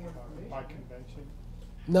by convention.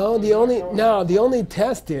 No, the only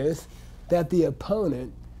test is that the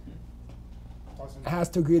opponent has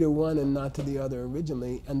to agree to one and not to the other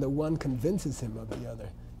originally, and the one convinces him of the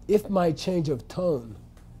other. If my change of tone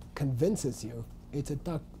convinces you, it's a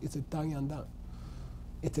tagyanda.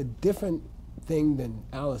 It's a different thing than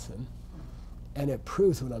Allison, and it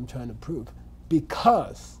proves what I'm trying to prove.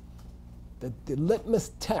 Because the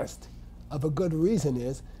litmus test of a good reason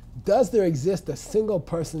is, does there exist a single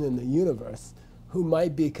person in the universe who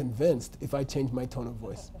might be convinced if I change my tone of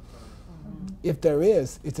voice? If there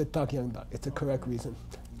is, it's a tagyanda. It's a correct reason.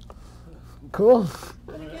 Cool?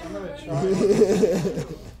 I'm gonna try.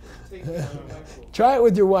 Try it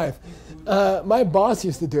with your wife. My boss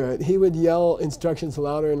used to do it. He would yell instructions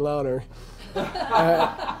louder and louder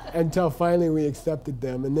until finally we accepted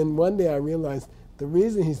them. And then one day I realized the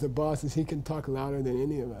reason he's the boss is he can talk louder than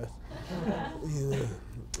any of us. You know.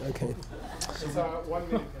 Okay. It's 1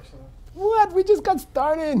 minute question. What? We just got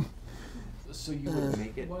started. So you would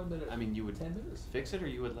make it. I mean, you would fix it, or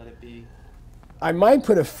you would let it be. I might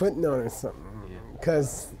put a footnote or something. Yeah.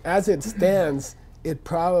 Because as it stands, it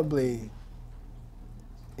probably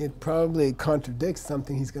contradicts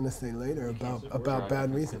something he's going to say later about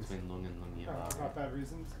bad reasons. Between lung and lung About bad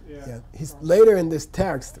reasons? Yeah. Yeah, he's later in this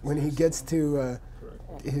text when he gets to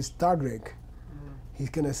his tagrik, he's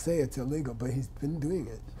going to say it's illegal, but he's been doing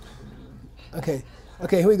it. Okay,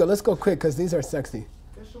 here we go. Let's go quick because these are sexy.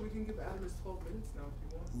 Yeah, sure, we can give Adam his 12 minutes now if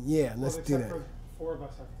you want. Yeah, let's do except that. for 4 of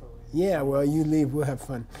us have to leave. Yeah, well, you leave, we'll have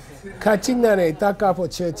fun. Kachignare takapo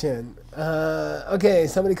chechen. Okay,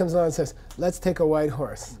 somebody comes along and says, let's take a white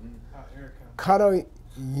horse. Erica. Karo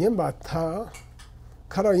yimbata.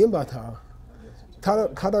 Karo yimbata.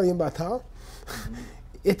 Karo yimbata.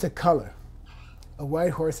 It's a color. A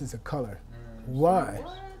white horse is a color. Why?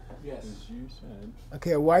 Yes. As you said.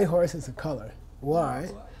 Okay, a white horse is a color. Why?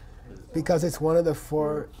 Because it's one of the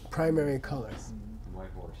 4 primary colors.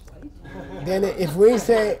 White horse. Then if we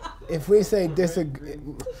say disagree,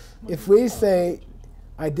 if we say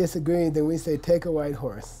I disagree, then we say take a white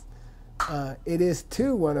horse. It is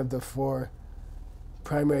too one of the 4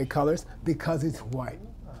 primary colors because it's white.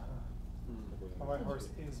 A white horse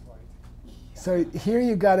is white. So here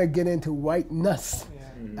you got to get into whiteness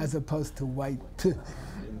Yeah. as opposed to white.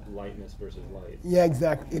 Lightness versus light. Yeah,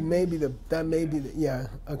 exactly. It may be yeah.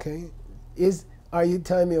 Okay. Are you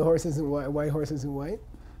telling me a horse isn't white? A white horse isn't white?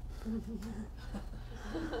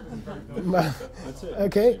 That's it.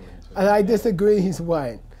 Okay. And I disagree. He's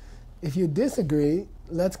white. If you disagree,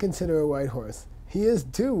 let's consider a white horse. He is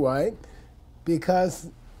too white because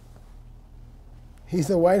he's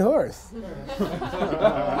a white horse.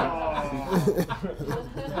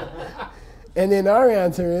 And then our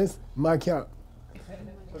answer is, ma kya.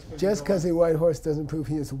 Just because he's a white horse doesn't prove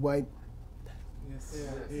he is white. Yes.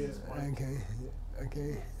 Yeah, he is white.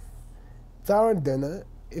 Okay. Tsaradana,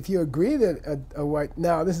 if you agree that a white,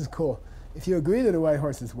 now this is cool. If you agree that a white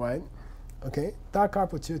horse is white, okay, ta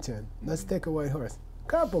karpo chuchen, let's take a white horse.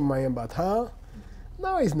 Karpo mayan bata.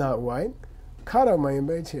 No, he's not white. Karo mayan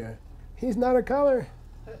bechir. He's not a color.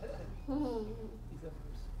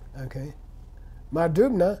 Okay.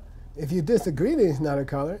 Madrubna, if you disagree that he's not a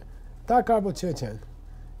color, ta karpo chuchen.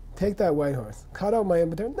 Take that white horse. Karo mayan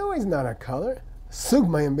bechir. No, he's not a color. Sug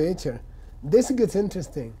mayan bechir. This gets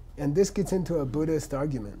interesting, and this gets into a Buddhist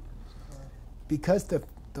argument. Because the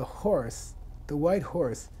horse, the white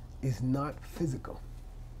horse, is not physical.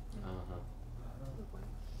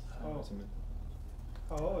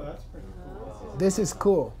 Oh, that's pretty cool. This is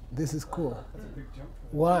cool. This is cool. That's a big jump.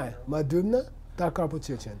 Why? Madrubna, takarpo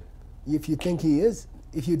chuchen. If you think he is,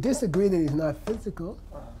 if you disagree that he's not physical,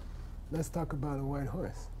 let's talk about a white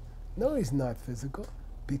horse. No, he's not physical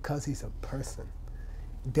because he's a person.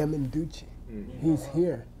 Demenduchi. He's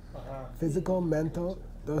here. Physical, mental,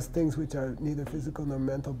 those things which are neither physical nor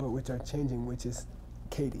mental but which are changing, which is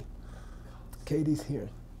Katie. Katie's here.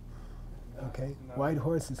 Okay? White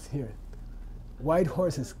horse is here. White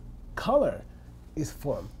horse's color is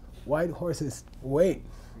form. White horse's weight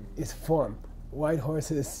is form. White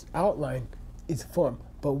horse's outline is form.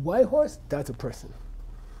 But white horse, that's a person.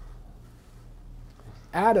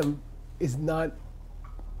 Adam is not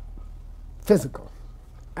physical.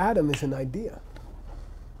 Adam is an idea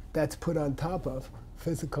that's put on top of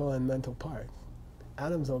physical and mental parts.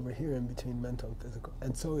 Adam's over here in between mental and physical,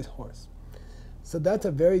 and so is horse. So that's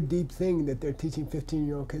a very deep thing that they're teaching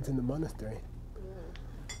 15-year-old kids in the monastery.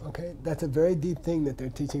 Okay? That's a very deep thing that they're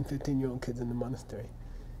teaching 15-year-old kids in the monastery.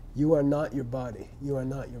 You are not your body. You are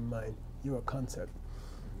not your mind. You are concept.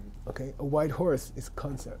 Okay? A white horse is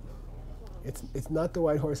concept. It's not the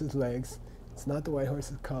white horse's legs. It's not the white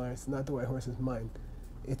horse's color. It's not the white horse's mind.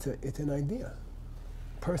 It's an idea.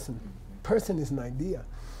 Person. Person is an idea.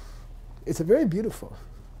 It's a very beautiful.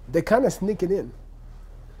 They kind of sneak it in.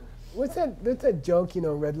 What's that joke,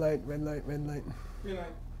 red light, red light, red light? Green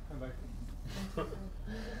light, red light.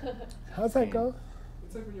 How's that go?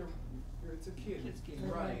 It's like when it's a kid, it's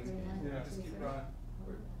running. Yeah. Just keep running.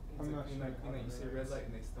 I'm not sure. You say red light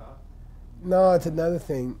and they stop. No, it's another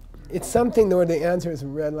thing. It's something where the answer is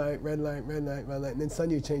red light, red light, red light, red light, and then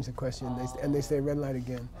suddenly you change the question and they say red light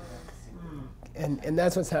again. And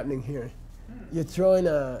that's what's happening here. You're throwing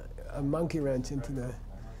a monkey wrench into the...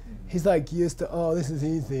 He's like used to, oh, this is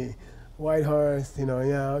easy. White horse,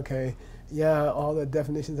 yeah, okay. Yeah, all the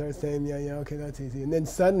definitions are the same. Yeah, okay, that's easy. And then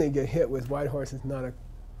suddenly get hit with white horse is not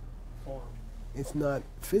it's not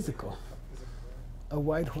physical. A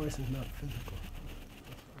white horse is not physical.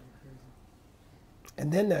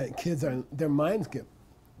 And then the kids their minds get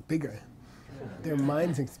bigger. Their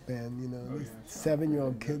minds expand, These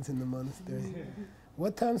 7-year-old kids in the monastery.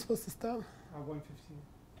 What time is supposed to stop? 1:15.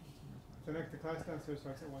 The class downstairs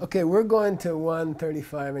starts at 1. Okay, we're going to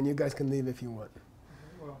 1:35, and you guys can leave if you want.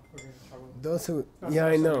 Well, okay, I will. Those who, That's yeah,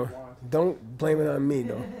 I what know. you want. Don't blame it on me,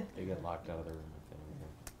 though. They get locked out of the room if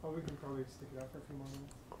they Oh, we can probably stick it out for a few more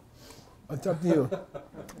minutes. It's up to you.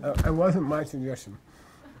 It wasn't my suggestion.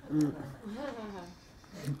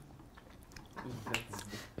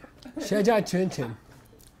 Sheja Chinchin.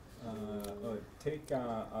 Take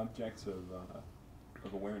objects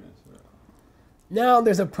of awareness. Now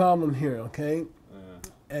there's a problem here, okay?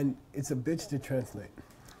 And it's a bitch to translate.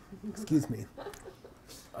 Excuse me.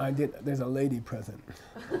 There's a lady present.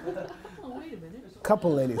 Oh, wait a minute.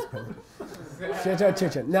 Couple ladies present. Sheja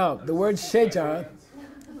Chinchin. Now, the word sheja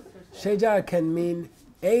can mean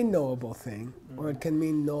a knowable thing, or it can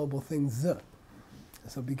mean knowable things.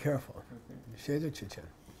 So be careful. Sheja Chinchin.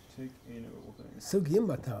 Take a knowable thing.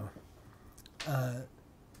 Sugyimbata.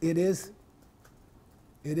 It is,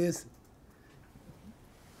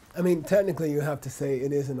 I mean, technically you have to say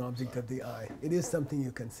it is an object of the eye. It is something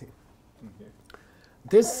you can see. Okay.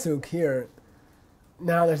 This suk here,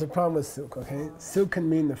 now there's a problem with suk, okay? Suk can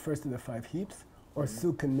mean the first of the 5 heaps, or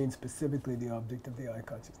suk can mean specifically the object of the eye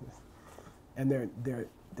consciousness. And they're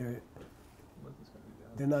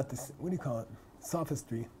not this, what do you call it?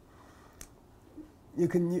 Sophistry. You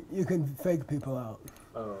can fake people out.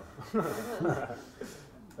 Oh.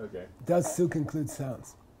 Okay. Does suk include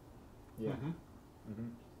sounds? Yeah.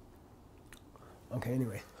 Okay,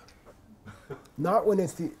 anyway. Not when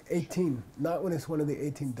it's the 18, not when it's one of the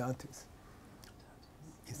 18 dhatus.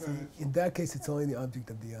 You see, in that case, it's only the object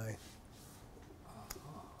of the eye.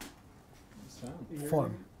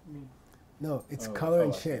 Form. No, it's color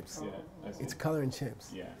and shapes. Yeah, I see. It's color and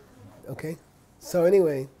shapes. Yeah. Okay? So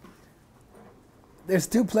anyway, there's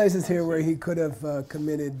two places here where he could have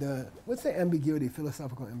committed, what's the ambiguity,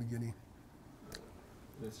 philosophical ambiguity?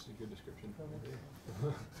 That's a good description.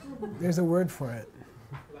 There's a word for it.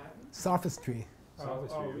 Sophistry.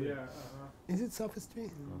 Sophistry, yeah. Is it sophistry?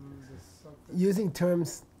 Using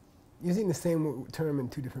terms, using the same term in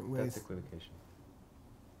two different ways. That's equivocation.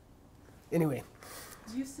 Anyway.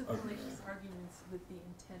 Use of fallacious arguments with the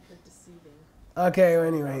intent of deceiving. Okay, well,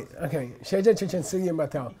 anyway. Okay. Sheja Chichen Sugi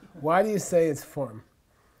Matal. Why do you say it's form?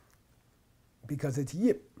 Because it's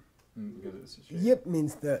yip. Because it's a shape. Yip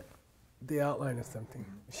means the outline of something.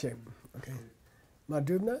 Shape. Okay.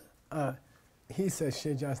 Madhubna, he says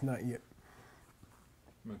Sheja's not yip.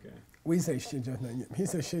 Okay. We say Sheja's not yip. He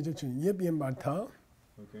says Sheja Chichen yip yin matal.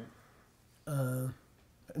 Okay.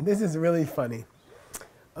 This is really funny.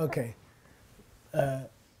 Okay.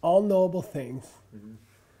 All knowable things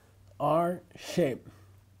are shaped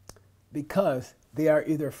because they are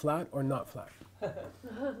either flat or not flat.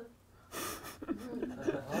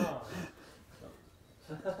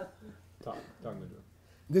 Talk Madhu.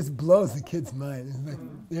 This blows the kids' mind. It's like,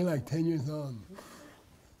 they're like 10 years old,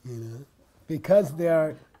 you know, because they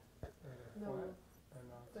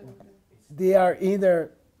are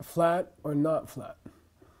either flat or not flat,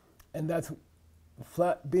 and that's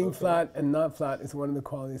flat. Being flat and not flat is one of the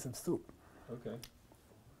qualities of soup. Okay.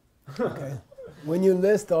 Okay, when you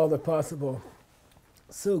list all the possible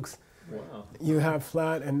souks, Wow. you have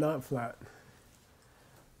flat and not flat.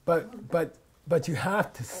 But you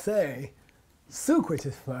have to say souk which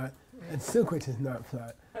is flat and souk which is not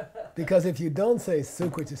flat. Because if you don't say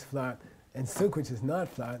souk which is flat and souk which is not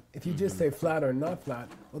flat, if you just say flat or not flat,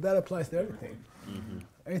 well, that applies to everything.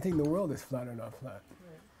 Everything in the world is flat or not flat.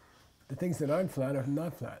 The things that aren't flat are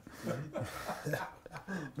not flat.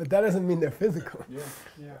 But that doesn't mean they're physical. Yeah.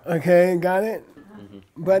 Okay, got it?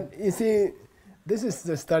 But you see, this is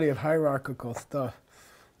the study of hierarchical stuff,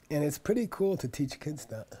 and it's pretty cool to teach kids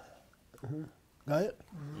that. Got it?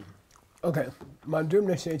 Okay.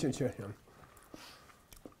 Mandrumna Shecha Chöhyam.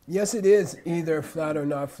 Yes, it is either flat or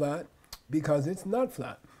not flat, because it's not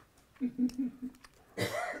flat.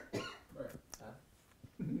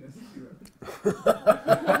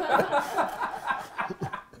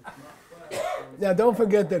 Now, don't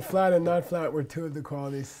forget that flat and not flat were two of the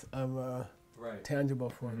qualities of tangible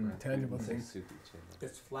form, tangible things.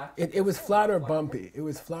 It's flat. It was flat or bumpy. It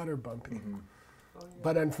was flat or bumpy.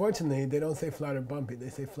 But unfortunately, they don't say flat or bumpy. They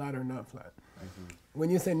say flat or not flat. When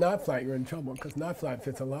you say not flat, you're in trouble, because not flat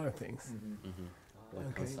fits a lot of things.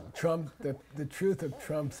 Okay. Trump, the truth of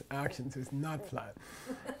Trump's actions is not flat.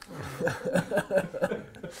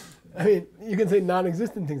 I mean, you can say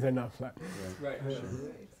non-existent things are not flat. Right.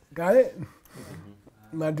 Got it?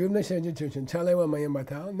 Madhubna Sheja Chuchin Chalewa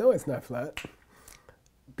Mayambatal. No, it's not flat.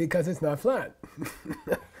 Because it's not flat.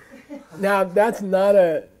 Now, that's not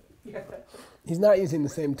a. He's not using the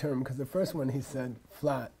same term, because the first one he said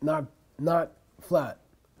flat, not flat.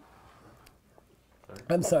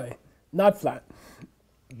 I'm sorry, not flat.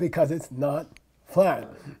 Because it's not flat.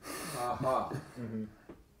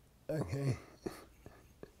 Okay.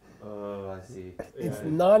 Oh, I see. It's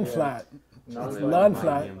non-flat. It's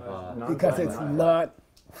non-flat because it's not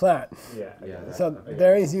flat. Yeah. So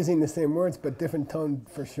there he's using the same words but different tone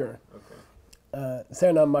for sure. Okay.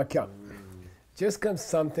 Serna makya. Just because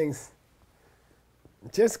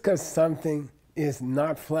something is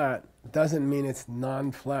not flat doesn't mean it's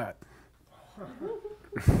non-flat.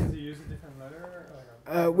 Does he use a different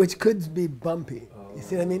letter? Which could be bumpy. You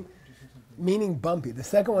see what I mean? Meaning bumpy. The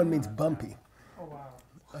second one means bumpy. Oh, wow.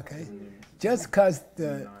 Okay? Just because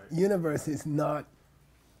the universe is not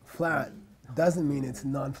flat doesn't mean it's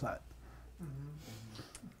non-flat.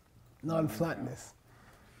 Non-flatness.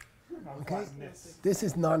 Okay? This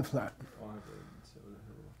is non-flat.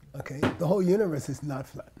 Okay? The whole universe is not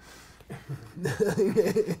flat.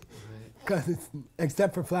 Because it's,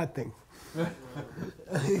 except for flat things.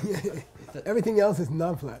 Everything else is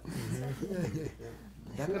non-flat.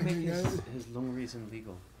 That would make his long reason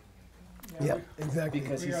legal. Yeah, exactly.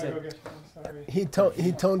 Because he said he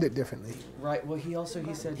toned it differently. right. Well, he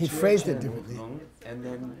said He phrased it differently. And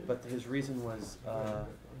then, but his reason was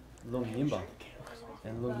long yimba,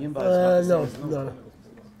 and long yimba is not the same as long. No.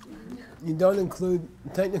 You don't include.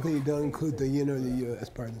 Technically, you don't include the yin or the yu as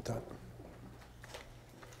part of the talk.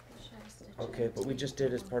 Okay, but we just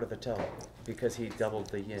did as part of the tell because he doubled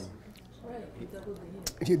the yin. Right, you double the yin.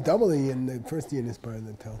 If you double the yin, the first yin is part of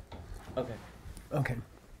the tail. Okay. Okay.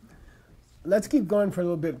 Let's keep going for a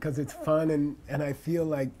little bit because it's fun and I feel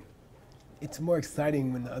like it's more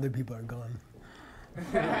exciting when the other people are gone.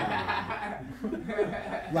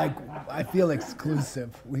 Like, I feel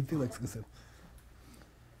exclusive. We feel exclusive.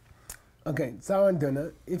 Okay,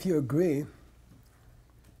 Saranduna, if you agree,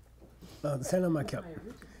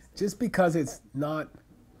 just because it's not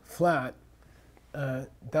flat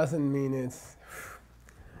doesn't mean it's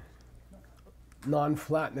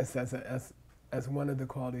non-flatness as one of the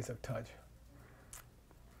qualities of touch.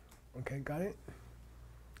 Okay, got it?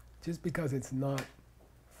 Just because it's not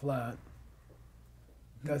flat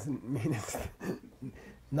doesn't mean it's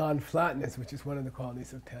non-flatness, which is one of the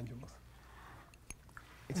qualities of tangibles.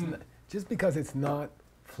 It's not, just because it's not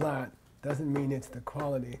flat doesn't mean it's the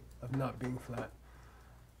quality of not being flat.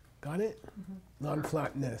 Got it? Mm-hmm.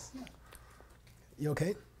 Non-flatness. You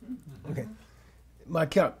okay? Mm-hmm. Okay.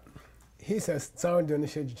 Makyap, he says, Saranduna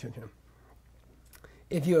Sheja Chichen.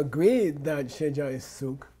 If you agree that Sheja is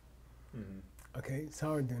Suk, okay,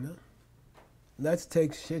 Saranduna, let's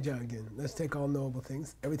take Sheja again. Let's take all knowable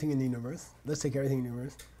things, everything in the universe. Let's take everything in the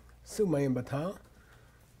universe. Su Mayan Batal.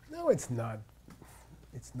 No, it's not.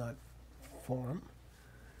 It's not form.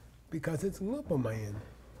 Because it's Lupa Mayan.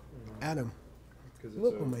 Adam. Because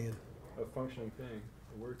Lupa Mayan. A functioning thing.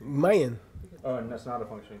 A working. Mayan. Oh, and that's not a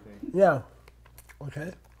functioning thing. Yeah.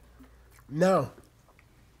 Okay. Now.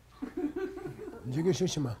 Jiga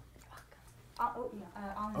Shushima.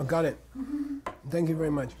 Oh, got it. Thank you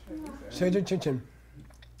very much. Sheja Chichen.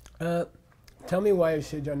 Tell me why is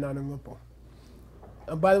Sheja not a Lupo?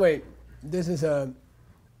 By the way, this is a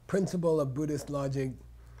principle of Buddhist logic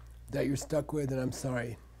that you're stuck with, and I'm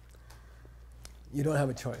sorry. You don't have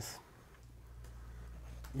a choice.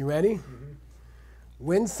 You ready? Mm-hmm.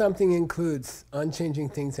 When something includes unchanging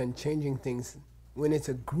things and changing things, when it's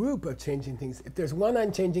a group of changing things, if there's one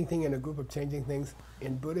unchanging thing and a group of changing things,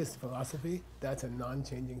 in Buddhist philosophy, that's a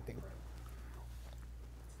non-changing thing.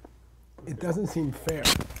 It doesn't seem fair.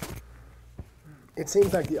 It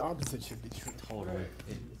seems like the opposite should be true. Totally.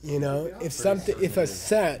 You know, if a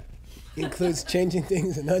set includes changing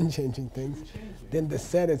things and unchanging things, then the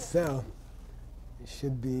set itself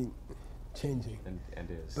should be changing. And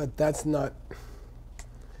is. But that's not.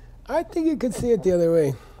 I think you could see it the other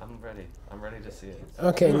way. I'm ready. I'm ready to see it.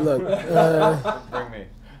 Okay, look. Bring me.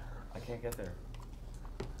 I can't get there.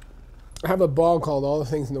 I have a ball called All the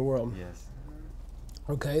Things in the World. Yes.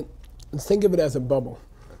 Okay? Let's think of it as a bubble.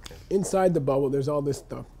 Okay. Inside the bubble, there's all this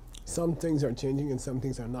stuff. Some things are changing and some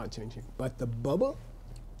things are not changing. But the bubble?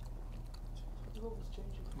 The bubble's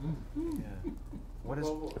changing. Yeah. What is?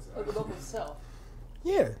 Oh, the bubble itself.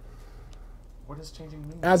 Yeah. What does changing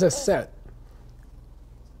mean? As a set.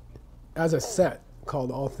 As a set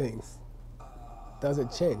called All Things. Does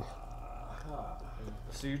it change?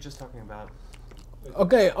 So you're just talking about.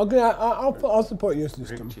 Okay, I'll support your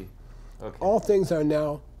system. Rikchi. Okay. All things are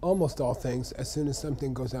now almost all things as soon as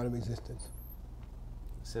something goes out of existence.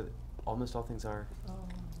 So almost all things are.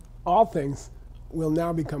 All things will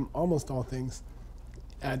now become almost all things.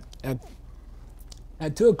 At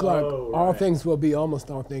 2 o'clock, all things will be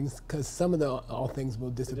almost all things because some of the all things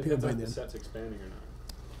will disappear by then. The set's expanding or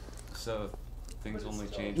not. So things only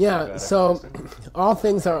change. Yeah, so all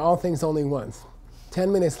things are all things only once. 10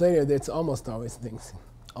 minutes later, it's almost always things.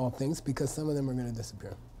 All things, because some of them are going to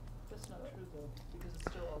disappear. That's not true, though, because it's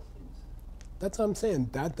still all things. That's what I'm saying.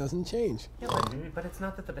 That doesn't change. Yeah, but it's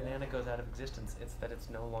not that the banana goes out of existence. It's that it's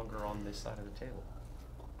no longer on this side of the table.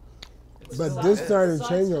 It's But still this is. side of the Size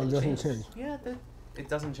change still doesn't changes. change. Yeah, it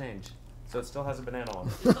doesn't change. So it still has a banana on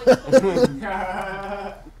it. It's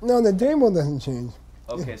like No, the table doesn't change.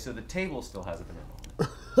 Okay, so the table still has a banana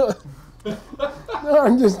on it. No,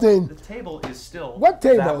 I'm just saying. The table is still What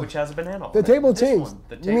table? that which has a banana on The it. table This changed. one,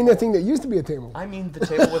 the You mean the table- thing that used to be a table? I mean the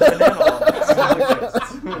table with a banana on it. Still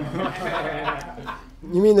exists.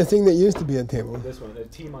 You mean the thing that used to be a table? This one, the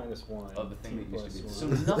T-1. Oh, the thing T that used to be. plus So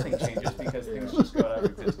one. nothing changes because things just go out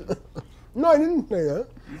of existence. No, I didn't say that.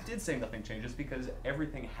 You did say nothing changes because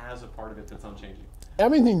everything has a part of it that's unchanging.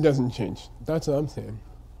 Everything doesn't change. That's what I'm saying.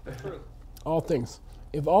 All things.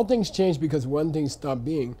 If all things change because one thing stopped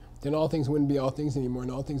being, then all things wouldn't be all things anymore,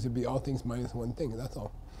 and all things would be all things minus one thing. That's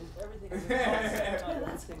all. everything is a concept, not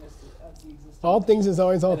one thing as the existence. All things is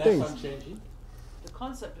always all things. The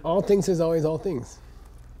concept of All things is always all things.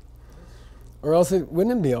 Or else it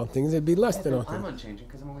wouldn't be all things. It'd be less than all I'm things. unchanging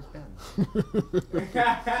because I'm always Ben.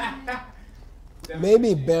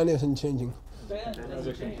 Maybe Ben isn't changing. bad That's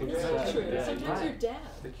doesn't a change. computer. That's true. Yeah. Sometimes Right. your dad.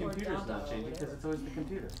 The or computer's Dada not or changing because whatever. it's always the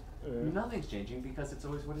computer. Yeah. Nothing's changing because it's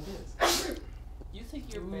always what it is. You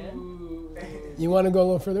think you're bad? You want to go a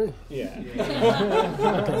little further? Yeah.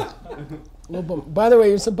 Okay. By the way,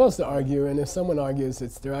 you're supposed to argue, and if someone argues,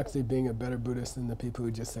 they're actually being a better Buddhist than the people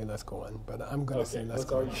who just say let's go on. But I'm going to say let's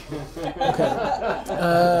go on.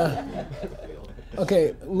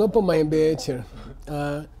 Okay. Lupo Mayimbe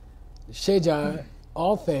Sheja,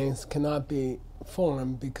 all things cannot be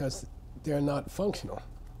formed because they're not functional.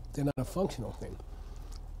 They're not a functional thing.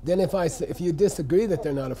 Then if you disagree that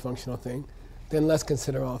they're not a functional thing, then let's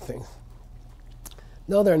consider all things.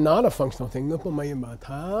 No, they're not a functional thing. No,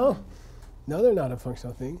 they're not a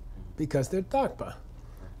functional thing because they're takpa.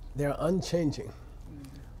 They're unchanging.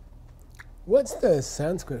 What's the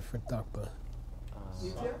Sanskrit for takpa?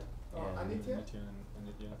 Nitya? Anitya?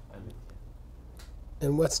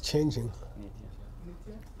 And what's changing?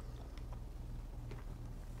 Nitya?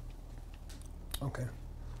 Okay.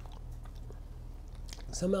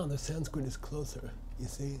 Somehow the Sanskrit is closer, you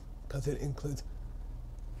see, because it includes...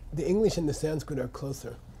 The English and the Sanskrit are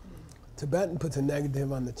closer. Tibetan puts a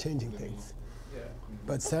negative on the changing things. Yeah.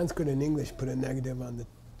 But Sanskrit and English put a negative on the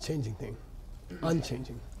changing thing.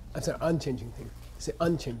 Unchanging. I'm sorry, unchanging thing. Say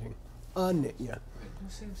unchanging. Anitya. No,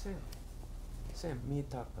 same. Same.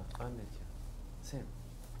 Mitapa. Anitya. Same.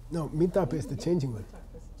 No, mitapa is the changing one.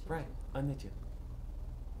 Right. Anitya.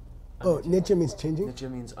 Oh, nitya means changing? Nitya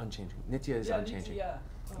means unchanging. Nitya is unchanging. Yeah.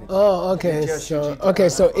 Nitya. Oh, okay.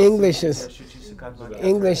 So English is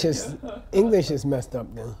messed up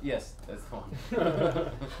now. Yes, that's the one.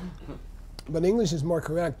 But English is more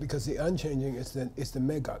correct because the unchanging is the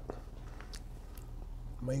megat.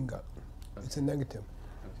 Maingat. It's a negative.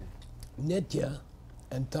 Okay. Nitya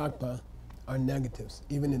and takpa are negatives,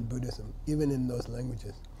 even in Buddhism, even in those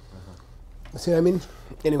languages. See what I mean?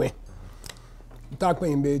 Anyway. Takpa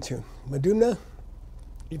Yimbechu. Maduna,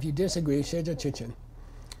 if you disagree, Sheja Chichin.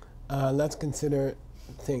 Let's consider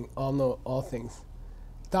all things.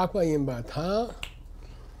 Takpa Yimba Ta.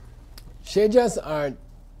 Shejas are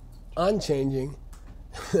unchanging.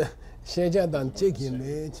 Sheja Dan Chik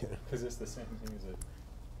Yimbechu. Because it's the same thing as it.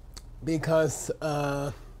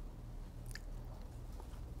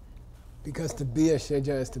 Because to be a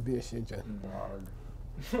Sheja is to be a Sheja.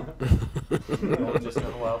 Just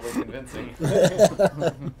not wildly convincing.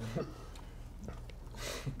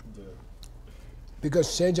 Because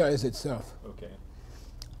Sheja is itself. Okay.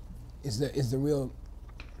 Is the real.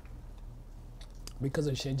 Because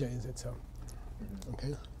of Sheja is itself.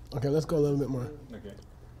 Okay. Okay. Let's go a little bit more. Okay.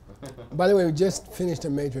 By the way, we just finished a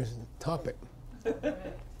major topic.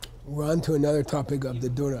 We're on to another topic of the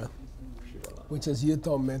Dura, which is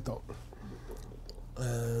Yuto Meto.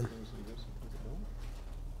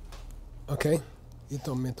 Okay,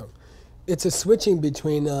 Yuto Meto. It's a switching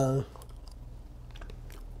between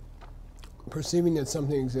perceiving that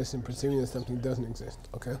something exists and perceiving that something doesn't exist.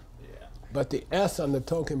 Okay. Yeah. But the S on the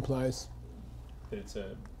token implies That it's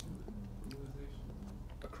a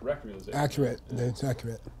correct realization. accurate. That it's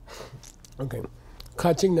accurate. Okay.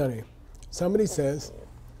 Kaching nari. Somebody says,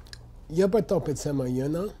 if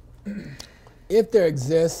there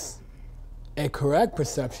exists a correct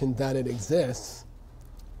perception that it exists,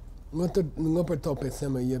 then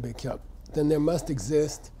there must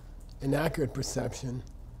exist an accurate perception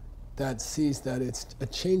that sees that it's a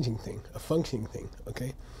changing thing, a functioning thing,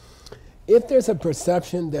 okay? If there's a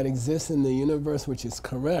perception that exists in the universe which is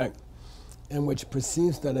correct and which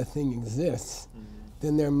perceives that a thing exists,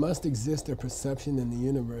 then there must exist a perception in the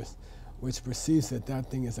universe which perceives that that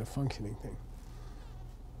thing is a functioning thing.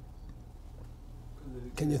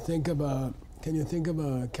 Can you think of a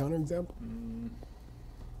counterexample?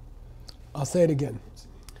 I'll say it again.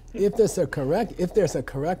 If there's a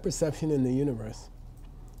correct perception in the universe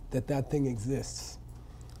that that thing exists,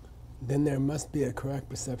 then there must be a correct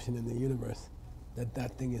perception in the universe that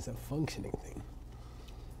that thing is a functioning thing.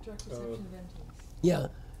 Direct perception of emptiness. Yeah,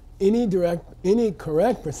 any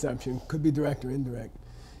correct perception could be direct or indirect.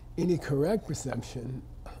 Any correct perception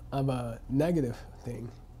of a negative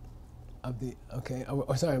thing, of the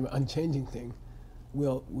an unchanging thing,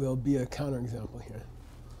 will be a counterexample here.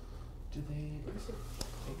 Do they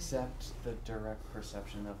accept the direct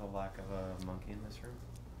perception of the lack of a monkey in this room?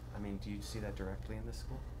 I mean, do you see that directly in this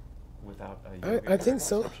school? Without a yoga I think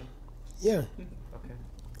so. perception? Yeah, Okay.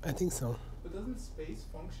 I think so. But doesn't space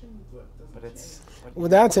function with what doesn't But it's... change? but Well,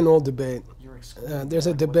 that's an old debate. you're excluding There's a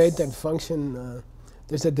like debate what's- that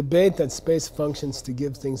there's a debate that space functions to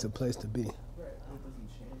give things a place to be. Right, that doesn't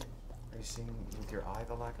change. Are you seeing with your eye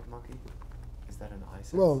the lack of monkey? Is that an eye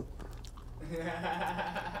sense? Well,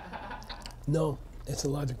 no, it's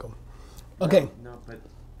illogical. Okay, No, but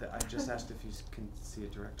I just asked if you can see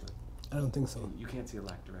it directly. I don't think so. You can't see a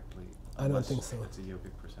lack directly. I don't think so. It's a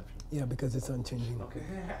yogic perception. Yeah, because it's unchanging. Okay.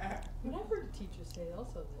 But I've heard teachers say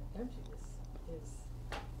also that emptiness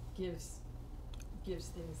gives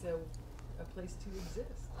things a place to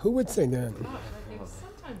exist. Who would say that? Gosh, I think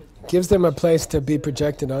sometime in Gives them a place to be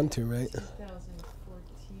projected onto, right? 2014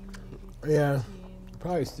 maybe. Yeah. 15.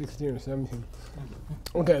 Probably 16 or 17.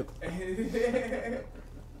 Okay.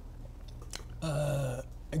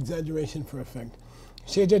 Exaggeration for effect.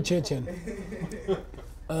 Sheja Chechen.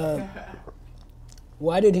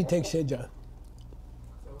 Why did he take Sheja?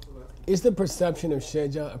 Is the perception of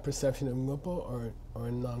Sheja a perception of Ngupo or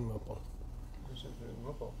a non-Ngupo?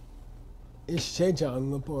 Is Sheja a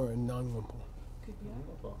Ngupo or a non-Ngupo? Could be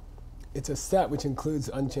either. It's a set which includes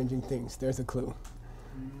unchanging things. There's a clue.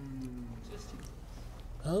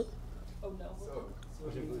 Huh? Oh no.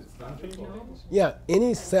 Yeah,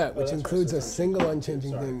 any set which includes a single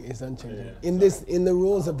unchanging thing is unchanging. In the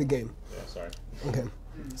rules of the game. Yeah, sorry. Okay.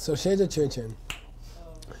 So Sheja Chechen.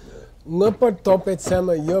 Ngupa tope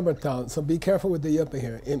tsema yobatal. So be careful with the yopa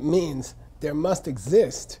here. It means there must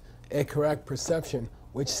exist a correct perception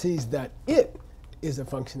which sees that it is a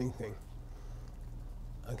functioning thing.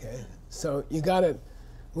 Okay? So you gotta,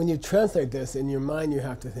 when you translate this, in your mind you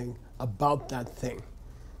have to think about that thing.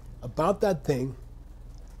 About that thing,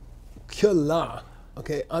 kyula,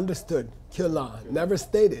 okay, understood, kyula, never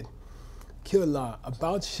stated, kyula,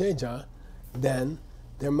 about Sheja, then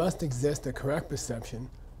there must exist a correct perception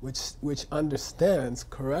which understands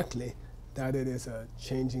correctly that it is a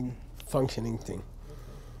changing, functioning thing.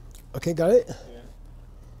 Okay, got it? Yeah.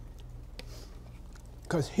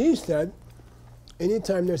 Because he said,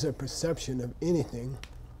 anytime there's a perception of anything,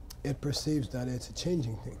 it perceives that it's a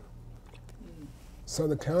changing thing. So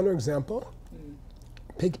the counterexample,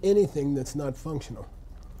 pick anything that's not functional,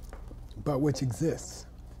 but which exists.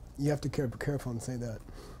 You have to be careful and say that,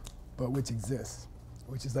 but which exists,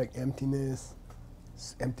 which is like emptiness,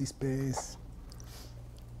 empty space,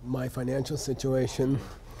 my financial situation.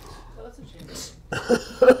 Well, that's a shame.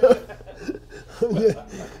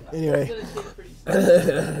 Anyway,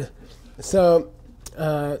 so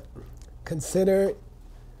consider.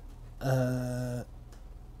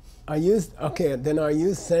 Are you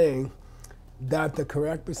saying that the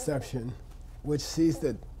correct perception, which sees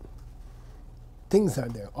that things are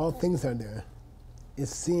there, all things are there, is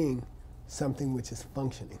seeing something which is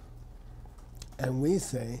functioning? And we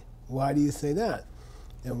say, why do you say that?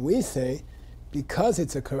 And we say, because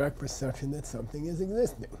it's a correct perception that something is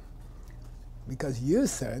existing. Because you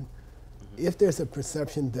said, if there's a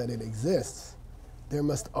perception that it exists, there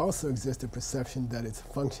must also exist a perception that it's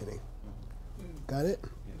functioning. Got it?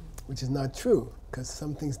 Which is not true, because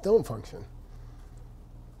some things don't function.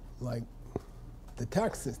 Like the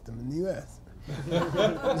tax system in the US.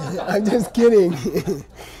 I'm just kidding.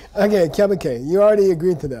 Okay, Kyabake, you already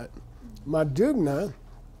agreed to that. Madugna,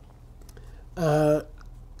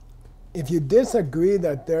 if you disagree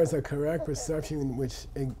that there's a correct perception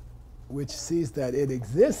which sees that it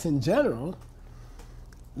exists in general,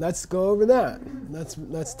 let's go over that.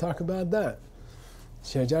 Let's talk about that.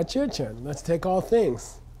 Sheja Chirchen, let's take all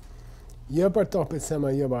things. Of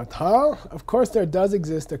course there does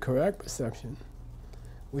exist a correct perception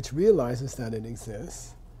which realizes that it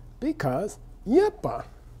exists because yepa.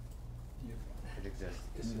 It exists.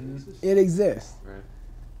 Mm-hmm. It exists. Right.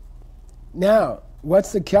 Now,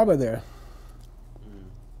 what's the kyaba there?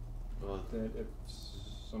 Well, That if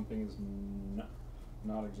something is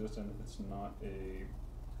not existent, it's not a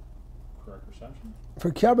correct perception. For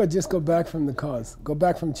kyaba, just go back from the cause. Go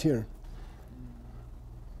back from chir.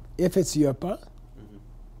 If it's yopa,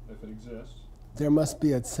 If it exists, there must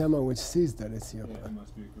be a tsema which sees that it's yeah, yopa. it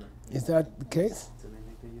must be correct. Is that the case? do they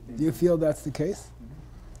make that you think? Do you feel that's the case?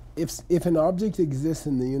 If an object exists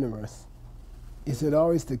in the universe, is it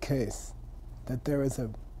always the case that there is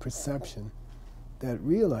a perception that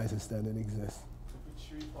realizes that it exists? If a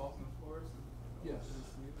tree falls in the forest, Yes.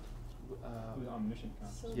 Who's omniscient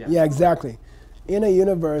counts. So Yeah. Yeah, exactly. In a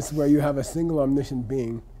universe where you have a single omniscient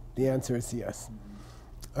being, the answer is yes.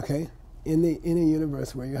 Okay? In a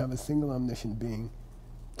universe where you have a single omniscient being,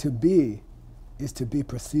 to be is to be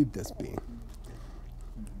perceived as being.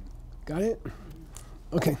 Got it?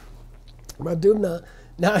 Okay. Madhumna,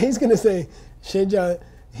 now he's going to say, Sheja,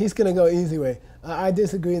 he's going to go easy way. I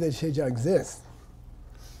disagree that Sheja exists.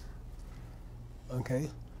 Okay?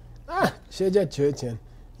 Sheja Churchen.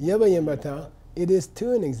 Yeba Yembata, it is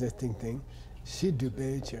too an existing thing.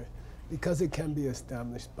 Shidupa, because it can be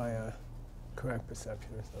established by a correct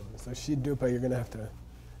perception or something. So Shidupa, you're going to have to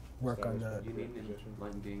work on that. You need an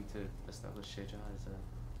enlightened being to establish Sheja as a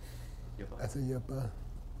yopa. That's a Yopa.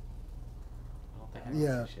 Oh,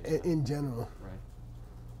 Yeah, in general. Right.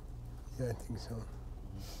 Yeah, I think so.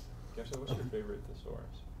 Kesha, what's your favorite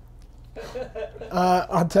thesaurus?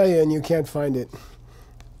 I'll tell you, and you can't find it.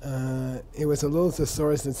 It was a little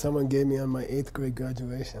thesaurus that someone gave me on my 8th grade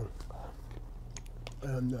graduation.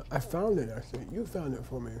 And I found it, actually. You found it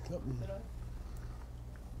for me or something.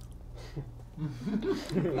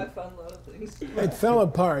 I found a lot of things. It fell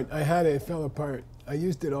apart. I had it. It fell apart. I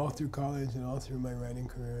used it all through college and all through my writing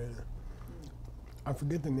career. I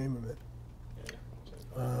forget the name of it.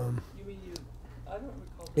 You mean you? I don't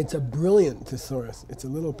recall. It's a brilliant thesaurus. It's a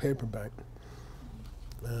little paperback.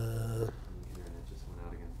 The internet just went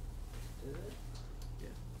out again. Did it? Yeah.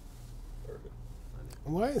 Perfect.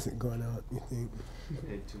 Why is it going out, you think? I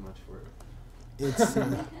paid too much for it. It's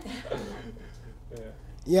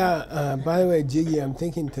Yeah. by the way, Jiggy, I'm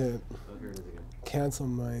thinking to Oh, here it is again. cancel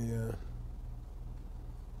my It's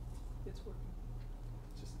working.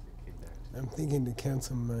 Just it came back to I'm thinking to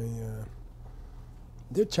cancel my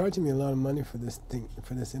they're charging me a lot of money for this thing,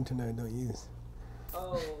 for this internet I don't use.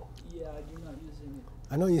 Oh, yeah, you're not using it.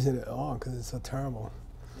 I don't use it at all because it's so terrible.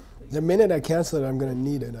 The minute I cancel it, I'm going to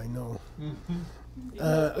need it, I know.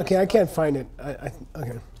 Okay, I can't find it.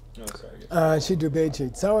 Okay. No, sorry.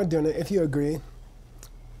 Shidubechi. Sawaduna, if you agree,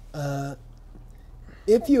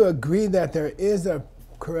 if you agree that there is a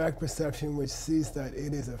correct perception which sees that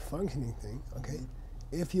it is a functioning thing, okay?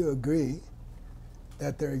 If you agree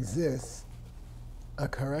that there exists a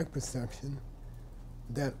correct perception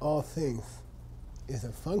that all things is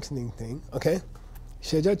a functioning thing, okay?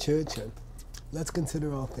 Sheja Chuchen. Let's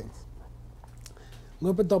consider all things.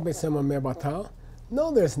 No,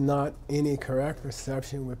 there's not any correct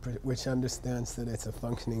perception which understands that it's a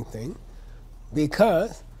functioning thing,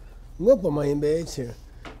 because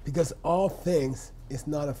all things is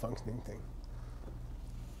not a functioning thing.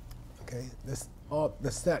 Okay, the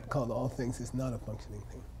set called all things is not a functioning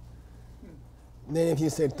thing. Then if you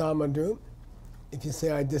say Tamadru, if you say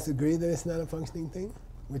I disagree that it's not a functioning thing,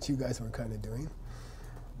 which you guys were kind of doing,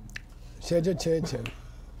 Sheja Chechen.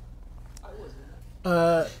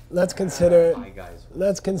 Let's consider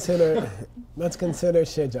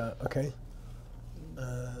Sheja, okay?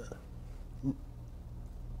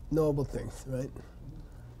 Knowable things, right?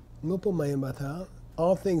 Ngupo Mayambata,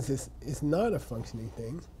 all things is not a functioning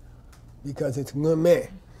thing because it's ngume.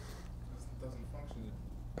 It doesn't function.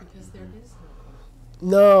 Because there is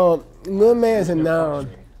No, ngume is a noun.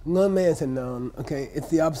 Ngume is a noun, okay? It's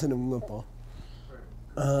the opposite of ngupo.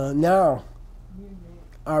 Now,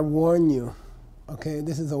 I warn you. Okay,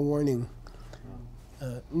 this is a warning.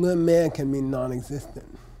 Ngume can mean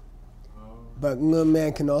non-existent. But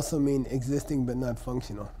ngume can also mean existing but not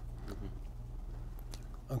functional.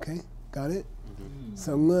 Okay, got it?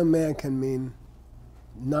 So ngume can mean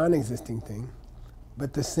non-existing thing,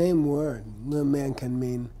 but the same word, ngume, can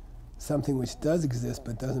mean something which does exist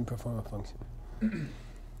but doesn't perform a function.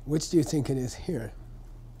 Which do you think it is here?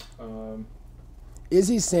 Is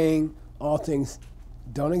he saying all things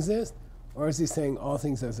don't exist? Or is he saying all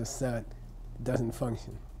things as a set doesn't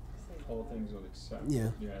function? All things would accept. Yeah.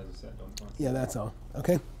 As a set don't function. Yeah, that's all.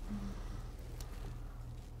 Okay?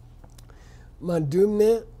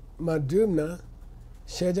 Madumna,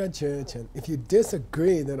 Sheja Chechen. If you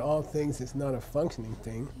disagree that all things is not a functioning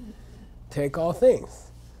thing, take all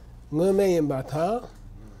things. Ngume in Bata,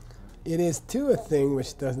 it is too a thing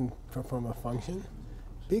which doesn't perform a function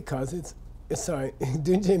because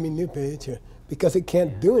because it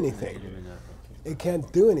can't do anything. It can't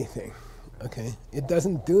do anything. Okay? It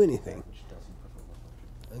doesn't do anything.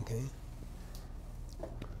 Okay?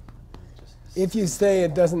 If you say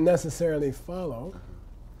it doesn't necessarily follow,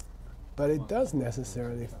 but it does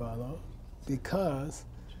necessarily follow because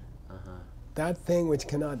that thing which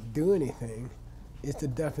cannot do anything is the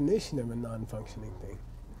definition of a non-functioning thing.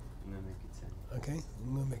 Okay?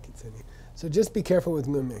 So just be careful with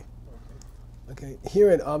ngume. Okay? Here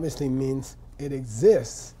it obviously means it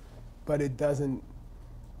exists, but it doesn't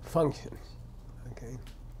function. Okay?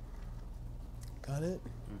 Got it?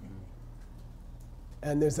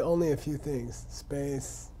 And there's only a few things.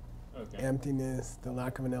 Space, emptiness, the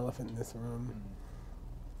lack of an elephant in this room.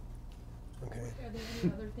 Okay. Are there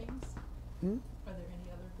any other things? Hmm? Are there any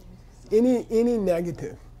other things? Any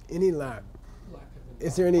negative, any lack.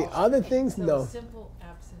 Is there any other things? So No. simple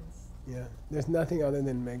absence. Yeah. There's nothing other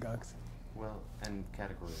than Megox. Well, and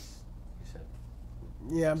categories, you said.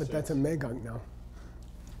 Yeah, but that's a Megok now.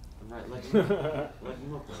 Right, like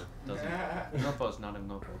Ngopo doesn't. Ngopo is not a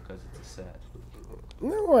Ngopo because it's a set.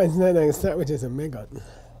 No, it's not a set which is a Megok.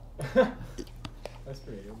 That's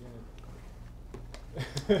pretty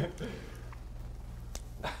good.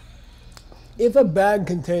 If a bag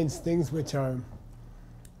contains things which are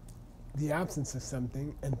the absence of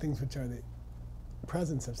something, and things which are the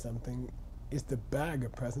presence of something is the bag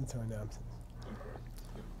of presence or an absence.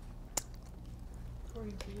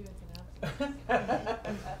 According to you, it's an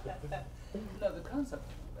absence. No, the concept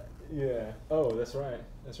of that. Yeah. Oh, that's right.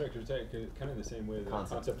 That's right. Because kind of the same way the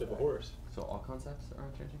concept of a horse. So all concepts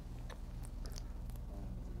aren't changing?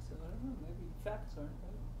 So I don't know, maybe facts aren't right.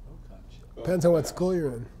 Depends on what school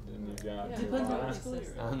you're in. Then you've got Yeah, depends on what school you're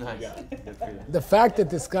in. Oh, nice. Yeah. Good for you. The fact that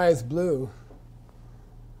the sky is blue,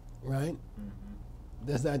 right? Mhm.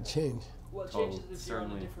 Does that change? Well, it Oh, changes if you're on a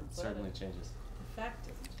certainly, different planet. certainly changes. The fact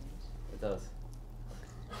doesn't change. It does.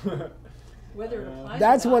 Whether it applies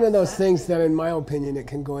That's or one not, of those fact things is- that, in my opinion, it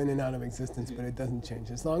can go in and out of existence, but it doesn't change.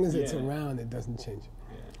 As long as it's Yeah. around, it doesn't change.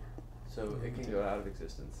 Yeah. So it can go out of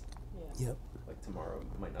existence. Yeah. Yep. Like tomorrow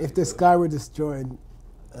it might not If be the blue. sky were destroyed,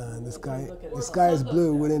 the sky is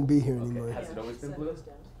blue, wouldn't be here Okay. anymore. Has it always been sun blue? goes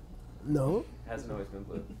down. No, Hasn't always been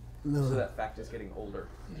blue. no. So that fact is getting older.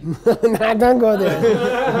 Nah, don't go there.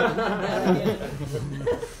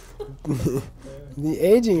 The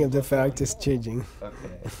aging of the fact is changing.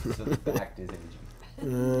 Okay. So the fact is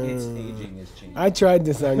aging. Its aging is changing. I tried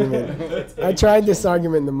this argument. I tried this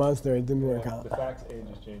argument in the monster. It didn't work The out. fact's age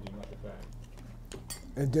is changing, not the fact.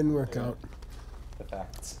 It didn't work out. The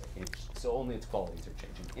facts age. So only its qualities are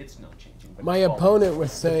changing. It's not changing. But My its qualities opponent are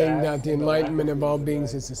was changing. saying bag that the and the lack of enlightenment of all food is a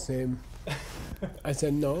beings bag. is the same. I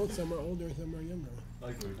said no. Some are older, some are younger.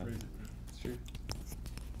 It's true.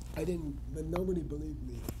 I didn't, but nobody believed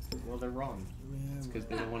me. Well, they're wrong. Yeah, It's because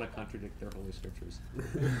they don't want to contradict their holy scriptures.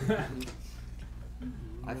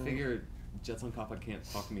 I figure Jetson Kappa can't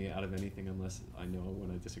talk me out of anything unless I know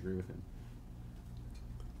when I disagree with him.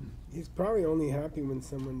 He's probably only happy when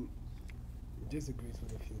someone disagrees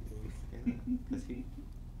with a few things. Because he